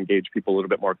and kind of engage people a little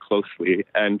bit more closely.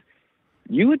 And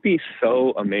you would be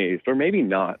so amazed, or maybe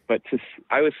not, but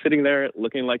I was sitting there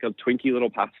looking like a twinky little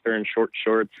pastor in short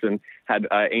shorts and had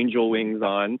angel wings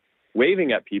on,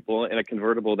 waving at people in a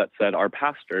convertible that said, "Our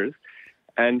pastors."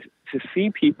 And to see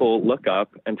people look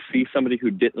up and see somebody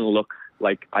who didn't look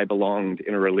like I belonged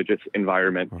in a religious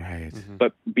environment, right.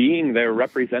 But being there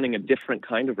representing a different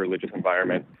kind of religious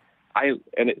environment,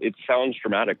 it sounds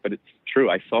dramatic, but it's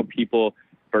true. I saw people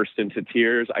burst into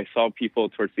tears. I saw people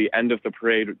towards the end of the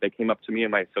parade. They came up to me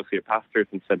and my associate pastors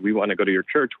and said, "We want to go to your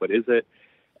church. What is it?"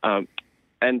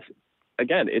 And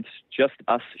again, it's just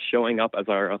us showing up as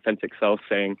our authentic self,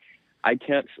 saying, I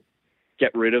can't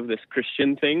get rid of this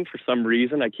Christian thing for some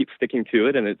reason. I keep sticking to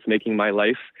it, and it's making my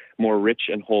life more rich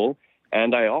and whole.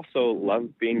 And I also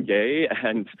love being gay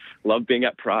and love being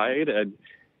at Pride.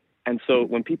 And so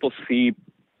when people see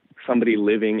somebody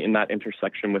living in that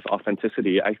intersection with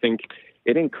authenticity, I think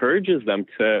it encourages them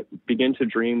to begin to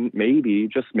dream maybe,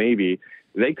 just maybe,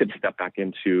 they could step back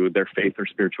into their faith or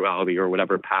spirituality or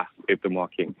whatever path they've been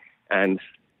walking. And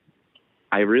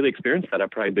I really experienced that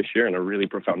at Pride this year in a really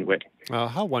profound way. Oh,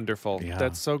 how wonderful. Yeah.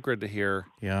 That's so good to hear.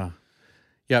 Yeah.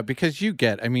 Yeah, because you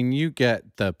get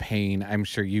the pain. I'm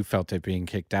sure you felt it being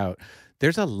kicked out.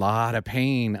 There's a lot of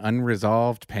pain,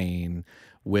 unresolved pain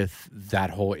with that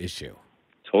whole issue.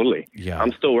 Totally. Yeah.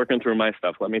 I'm still working through my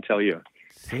stuff, let me tell you.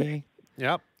 See?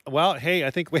 Yep. Well, hey,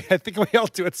 I think we all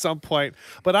do at some point.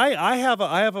 But I have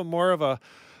a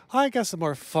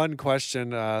more fun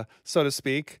question, so to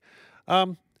speak.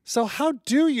 So how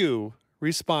do you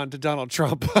respond to Donald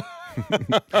Trump?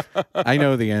 I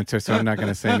know the answer, so I'm not going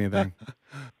to say anything.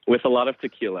 With a lot of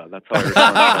tequila. That's how I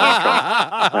respond to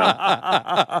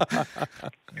Donald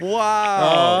Trump.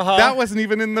 Wow. That wasn't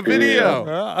even in the video.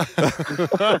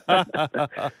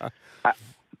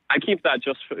 I keep that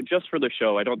just for the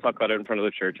show. I don't talk about it in front of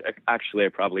the church. Actually, I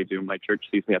probably do. My church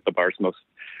sees me at the bars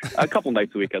a couple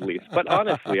nights a week at least. But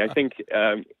honestly, I think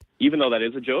even though that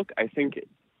is a joke, I think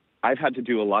I've had to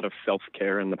do a lot of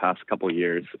self-care in the past couple of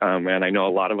years. And I know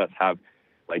a lot of us have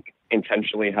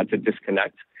intentionally had to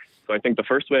disconnect. So I think the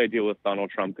first way I deal with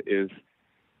Donald Trump is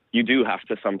you do have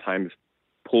to sometimes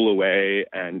pull away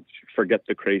and forget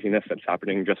the craziness that's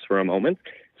happening just for a moment.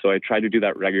 So I try to do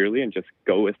that regularly and just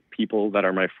go with people that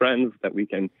are my friends, that we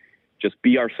can just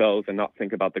be ourselves and not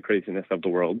think about the craziness of the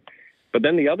world. But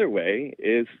then the other way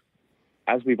is,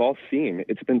 as we've all seen,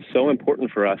 it's been so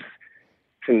important for us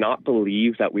to not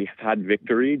believe that we've had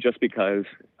victory just because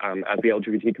as the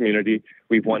LGBT community,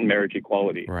 we've won marriage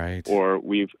equality, right, or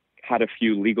we've had a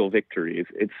few legal victories.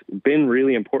 It's been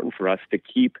really important for us to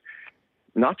keep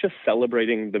not just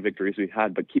celebrating the victories we've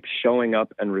had, but keep showing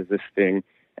up and resisting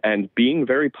and being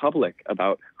very public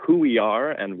about who we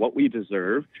are and what we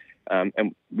deserve.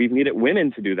 And we've needed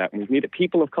women to do that. And we've needed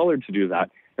people of color to do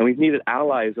that. And we've needed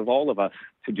allies of all of us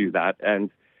to do that.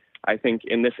 And I think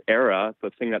in this era,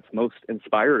 the thing that's most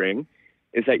inspiring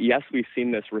is that, yes, we've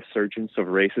seen this resurgence of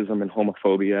racism and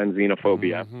homophobia and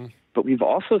xenophobia, but we've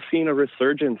also seen a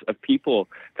resurgence of people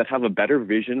that have a better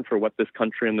vision for what this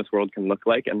country and this world can look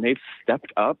like, and they've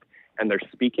stepped up and they're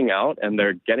speaking out and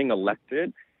they're getting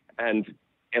elected. And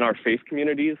in our faith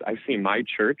communities, I see my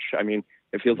church. I mean,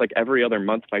 it feels like every other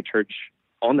month my church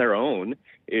on their own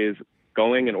is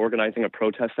going and organizing a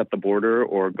protest at the border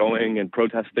or going and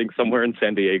protesting somewhere in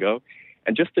San Diego.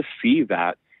 And just to see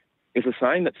that is a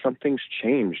sign that something's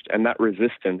changed. And that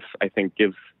resistance, I think,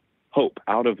 gives hope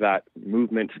out of that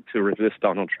movement to resist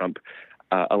Donald Trump.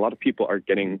 A lot of people are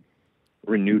getting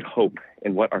renewed hope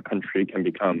in what our country can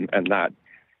become. And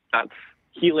that's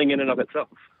healing in and of itself.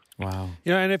 Wow.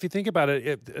 You know, and if you think about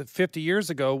it, 50 years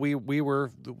ago,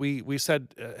 we said,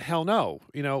 hell no.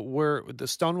 You know, the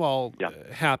Stonewall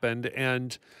happened,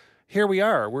 and here we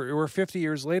are. We're 50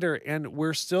 years later, and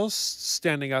we're still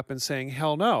standing up and saying,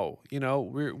 hell no. You know,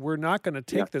 we're not going to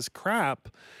take this crap.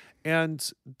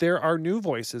 And there are new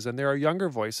voices, and there are younger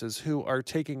voices who are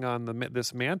taking on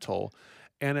this mantle,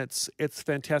 and it's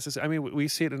fantastic. I mean, we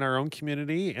see it in our own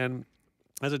community, and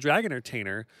as a drag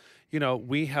entertainer, you know,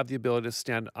 we have the ability to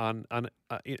stand on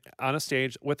a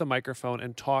stage with a microphone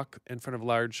and talk in front of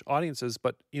large audiences,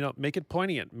 but, you know, make it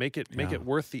poignant, make it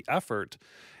worth the effort.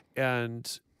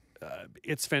 And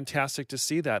it's fantastic to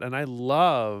see that. And I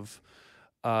love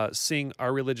seeing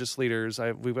our religious leaders.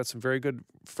 We've got some very good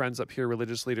friends up here,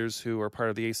 religious leaders who are part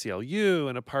of the ACLU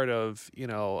and a part of, you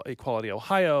know, Equality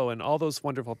Ohio and all those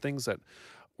wonderful things that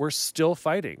we're still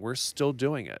fighting. We're still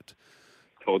doing it.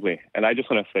 Totally. And I just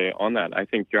want to say on that, I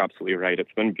think you're absolutely right.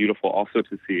 It's been beautiful also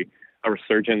to see a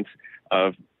resurgence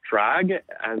of drag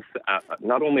as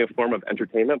not only a form of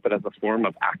entertainment, but as a form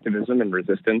of activism and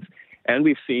resistance. And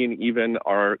we've seen even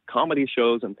our comedy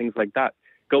shows and things like that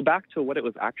go back to what it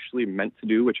was actually meant to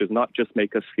do, which is not just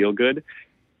make us feel good,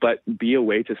 but be a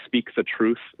way to speak the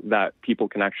truth that people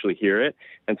can actually hear it.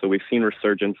 And so we've seen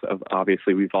resurgence of,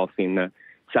 obviously, we've all seen the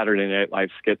Saturday Night Live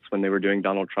skits when they were doing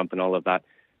Donald Trump and all of that.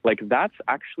 Like, that's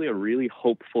actually a really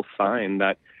hopeful sign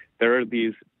that there are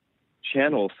these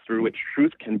channels through which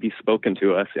truth can be spoken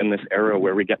to us in this era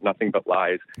where we get nothing but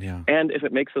lies. Yeah. And if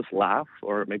it makes us laugh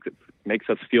or it makes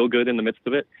us feel good in the midst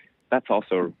of it, that's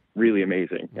also really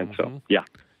amazing. And so, yeah.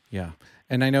 Yeah.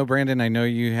 And I know, Brandon, I know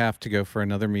you have to go for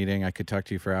another meeting. I could talk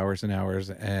to you for hours and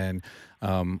hours. And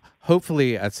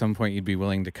hopefully at some point you'd be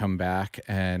willing to come back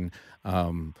and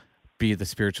be the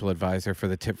spiritual advisor for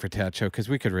the Tit for Tat show, because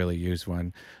we could really use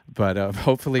one. But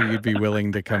hopefully you'd be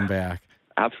willing to come back.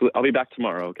 Absolutely. I'll be back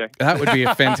tomorrow, okay? That would be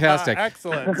fantastic.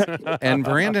 Excellent. And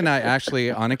Brandon and I actually,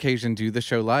 on occasion, do the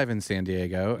show live in San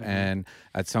Diego. Mm-hmm. And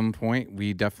at some point,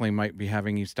 we definitely might be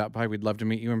having you stop by. We'd love to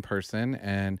meet you in person.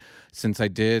 And since I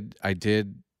did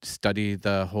study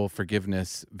the whole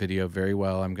forgiveness video very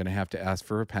well, I'm going to have to ask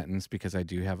for repentance because I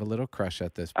do have a little crush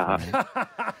at this point.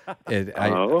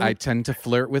 I tend to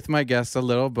flirt with my guests a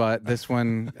little, but this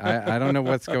one, I don't know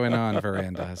what's going on,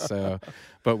 Veranda. So,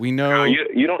 but we know... No,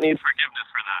 you don't need forgiveness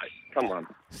for that. Come on.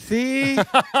 See?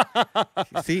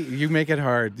 See, you make it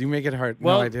hard. You make it hard.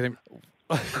 Well, no, I didn't.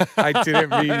 I didn't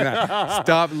mean that.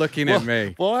 Stop looking at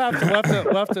me. We'll have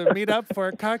to meet up for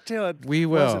a cocktail. At, We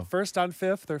what is will. it, First on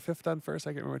Fifth or Fifth on First? I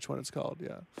can't remember which one it's called.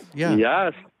 Yeah. Yeah.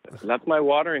 Yes. That's my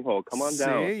watering hole. Come on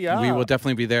down. See? Yeah. We will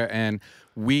definitely be there. And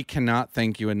we cannot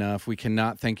thank you enough. We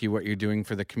cannot thank you what you're doing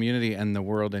for the community and the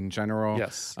world in general.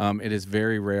 Yes. It is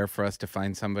very rare for us to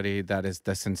find somebody that is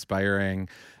this inspiring.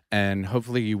 And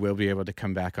hopefully you will be able to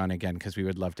come back on again because we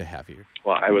would love to have you.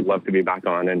 Well, I would love to be back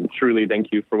on, and truly thank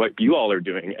you for what you all are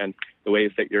doing and the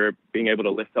ways that you're being able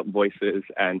to lift up voices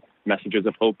and messages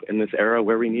of hope in this era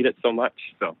where we need it so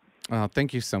much. So,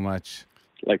 Thank you so much.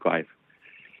 likewise.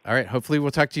 All right. Hopefully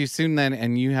we'll talk to you soon then,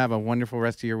 and you have a wonderful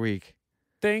rest of your week.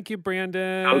 Thank you,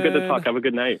 Brandon. Oh, good to talk. Have a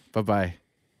good night. Bye-bye.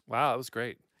 Wow, that was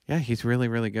great. Yeah, he's really,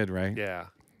 really good, right? Yeah.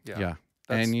 Yeah.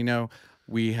 And, you know,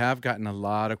 we have gotten a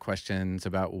lot of questions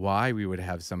about why we would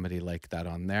have somebody like that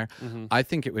on there. Mm-hmm. I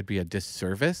think it would be a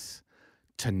disservice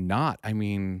to not. I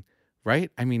mean,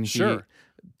 right? I mean, Sure.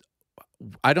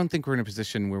 I don't think we're in a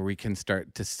position where we can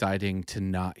start deciding to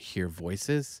not hear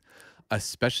voices,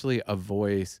 especially a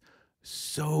voice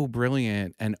so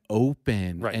brilliant and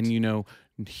open. Right. And, you know,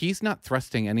 he's not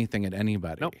thrusting anything at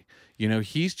anybody. Nope. You know,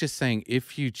 he's just saying,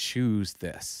 if you choose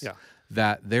this, Yeah.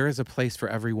 that there is a place for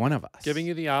every one of us. Giving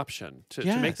you the option to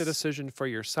make the Yes. decision for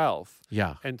yourself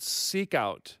Yeah. and seek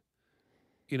out,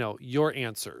 you know, your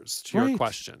answers to your Right.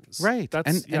 questions. Right.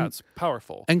 That's And- it's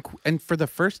powerful. And for the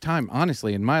first time,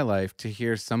 honestly, in my life, to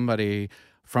hear somebody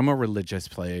from a religious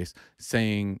place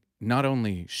saying, not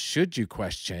only should you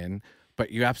question, but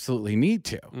you absolutely need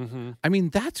to. Mm-hmm. I mean,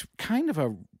 that's kind of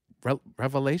a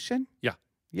Revelation? Yeah.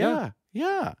 Yeah.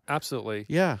 Yeah. Absolutely.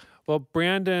 Yeah. Well,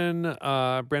 Brandon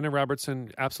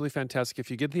Robertson, absolutely fantastic. If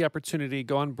you get the opportunity,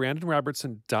 go on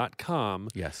BrandonRobertson.com.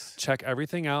 Yes. Check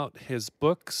everything out. His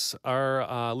books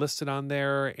are listed on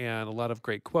there and a lot of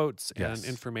great quotes and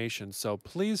information. So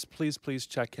please, please, please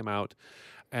check him out.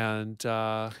 And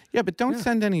yeah, but don't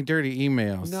send any dirty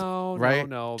emails. No, right?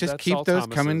 no. Just That's keep all those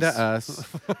coming to Thomas's.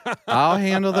 us. I'll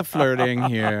handle the flirting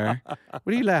here.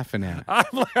 What are you laughing at? I'm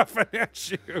laughing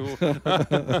at you.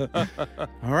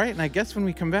 All right, and I guess when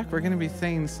we come back, we're going to be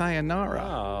saying sayonara.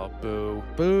 Oh, boo.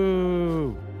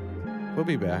 Boo. We'll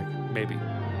be back. Maybe.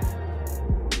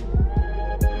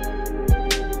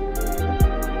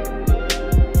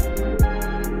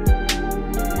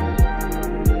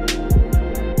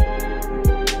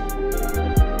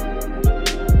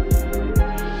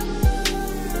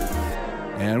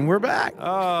 And we're back.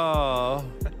 Oh.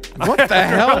 What the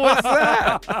hell was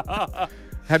that?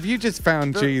 Have you just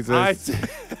found Jesus? I did.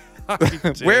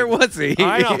 Where was he?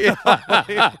 I don't know.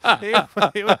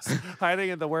 he was hiding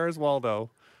in the Where's Waldo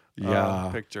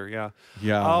picture. Yeah.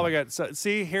 Yeah. Oh my God. So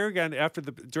see here again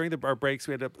during our breaks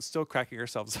we end up still cracking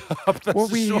ourselves up. That's Well,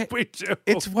 what we do.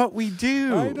 It's what we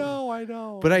do. I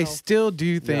know. But I still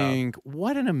do think,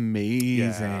 what an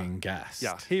amazing guest.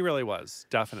 Yeah, he really was.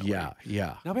 Definitely. Yeah.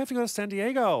 Now we have to go to San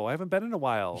Diego. I haven't been in a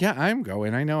while. Yeah, I'm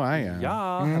going. I know I am.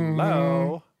 Yeah.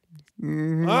 Hello.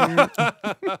 I'm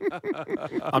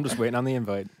just waiting on the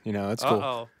invite. You know, it's cool.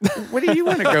 Uh-oh. What do you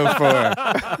want to go for?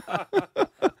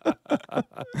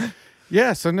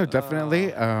 Yeah, so no, definitely.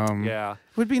 Yeah.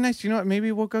 Would be nice. You know what?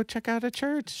 Maybe we'll go check out a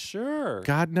church. Sure.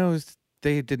 God knows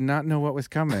they did not know what was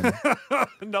coming.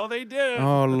 No, they did.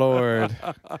 Oh, Lord.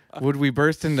 Would we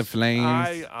burst into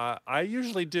flames? I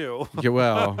usually do. Yeah,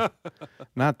 well,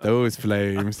 not those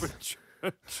flames.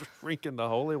 Drinking the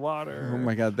holy water. Oh,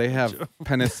 my God. They have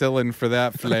penicillin for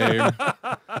that flame.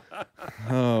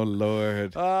 Oh,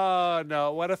 Lord. Oh,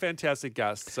 no. What a fantastic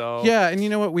guest. So Yeah, and you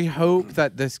know what? We hope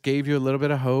that this gave you a little bit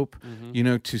of hope, you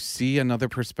know, to see another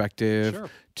perspective, Sure.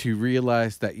 to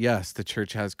realize that, yes, the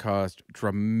church has caused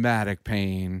dramatic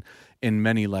pain in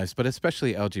many lives, but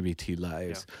especially LGBT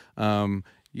lives.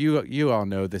 You all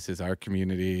know this is our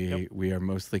community. Yep. We are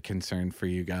mostly concerned for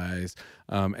you guys.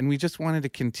 And we just wanted to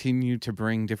continue to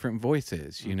bring different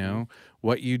voices, you know?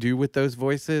 What you do with those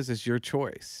voices is your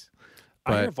choice.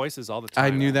 I hear But voices all the time. I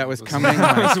knew that was coming. Oh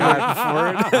my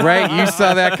God. Right? You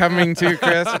saw that coming too,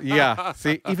 Chris? Yeah.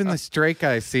 See, even the straight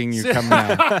guy's seeing you come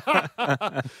now.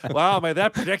 Wow, am I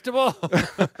that predictable?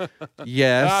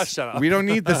 Yes. Ah, shut up. We don't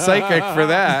need the psychic for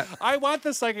that. I want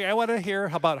the psychic. I want to hear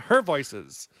about her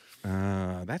voices.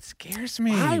 That scares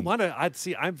me. I'd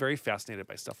see. I'm very fascinated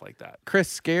by stuff like that. Chris,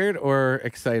 scared or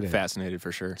excited? Fascinated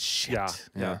for sure. Shit.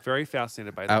 Yeah. Very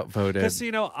fascinated by that. Outvoted. Because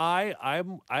you know,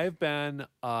 I've been.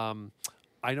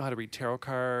 I know how to read tarot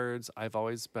cards. I've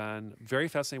always been very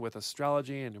fascinated with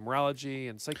astrology and numerology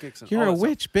and psychics. And You're all a that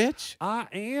witch, bitch. stuff. I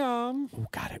am. Oh,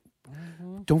 got it.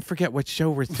 Don't forget what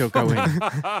show we're still going.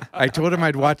 I told him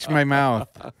I'd watch my mouth.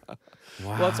 Wow.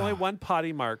 Well, it's only one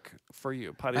potty mark for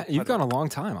you. You've gone a long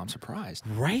time. I'm surprised.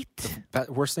 Right? That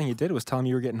worst thing you did was tell him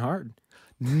you were getting hard.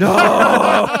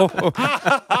 No!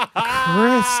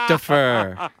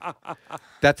 Christopher.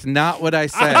 That's not what I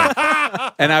said.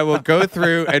 And I will go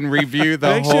through and review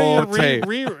the Make whole sure tape.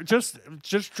 you just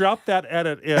drop that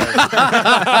edit in.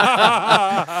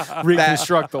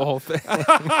 Reconstruct the whole thing.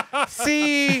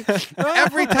 See,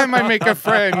 every time I make a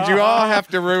friend, you all have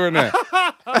to ruin it.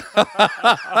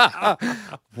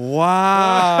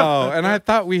 Wow. And I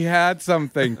thought we had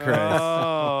something, Chris.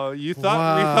 Oh, we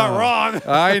thought wrong.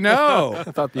 I know. I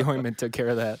thought the ointment took care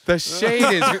of that. The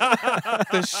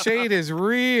shade is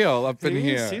real up in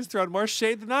here. He's throwing more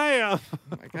shade than I am.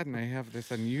 Oh my God, and I have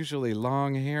this unusually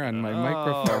long hair on my Oh,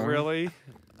 microphone. really?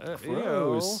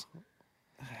 Gross.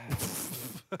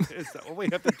 Is that what we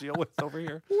have to deal with over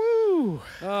here? Woo.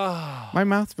 Oh. My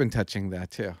mouth's been touching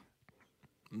that too.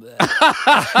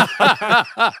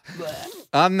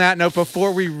 On that note,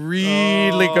 before we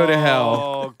really go to hell.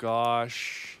 Oh,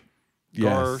 gosh.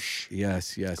 Yes.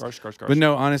 Gosh. But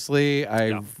no, honestly, I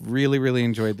Yeah. really, really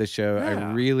enjoyed the show. Yeah.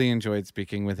 I really enjoyed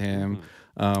speaking with him.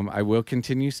 I will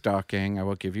continue stalking. I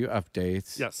will give you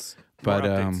updates. Yes. But,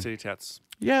 More updates, Titty Tats.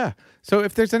 Yeah. So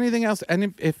if there's anything else,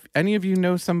 and if any of you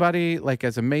know somebody like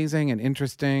as amazing and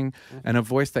interesting and a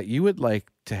voice that you would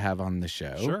like to have on the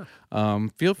show, Sure.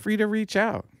 Feel free to reach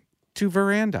out to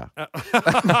Veranda.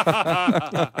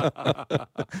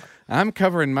 I'm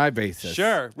covering my bases.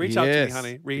 Sure. Reach out to me, Yes.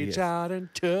 honey. Reach Yes. out and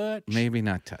touch Maybe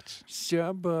not touch.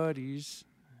 somebody's.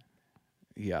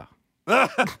 Yeah.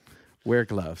 Wear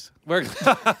gloves. We're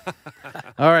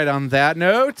All right. On that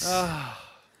note,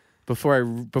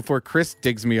 before Chris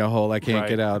digs me a hole I can't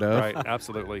get out of. Right,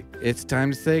 absolutely. It's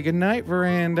time to say goodnight,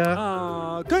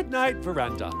 Veranda. Good night,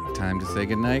 Veranda. Time to say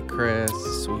goodnight, Chris.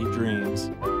 Sweet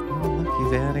dreams. Oh, look,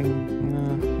 he's adding.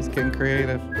 He's getting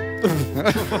creative.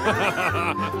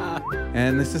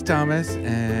 And this is Thomas.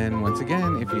 And once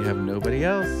again, if you have nobody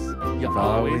else, You've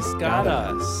always got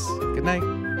us. Good night.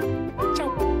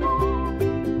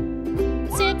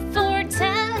 Tit for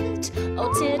tat,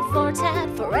 oh tit for tat,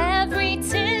 for every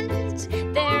tit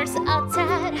there's a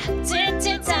tat. Tit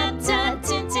tit tat tat,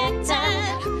 tit tit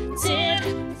tat, tit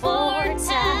for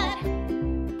tat.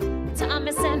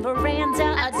 Thomas and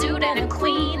Veranda, a dude and a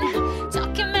queen,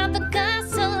 talking about the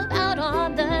gossip out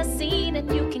on the scene,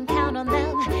 and you can count on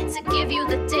them to give you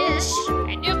the dish.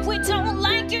 And if we don't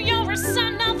like you, you're a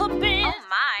son of a bitch. Oh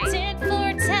my! Tit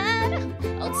for tat,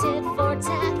 oh tit for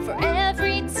tat, for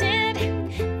every tit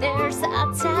there's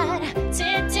a tat.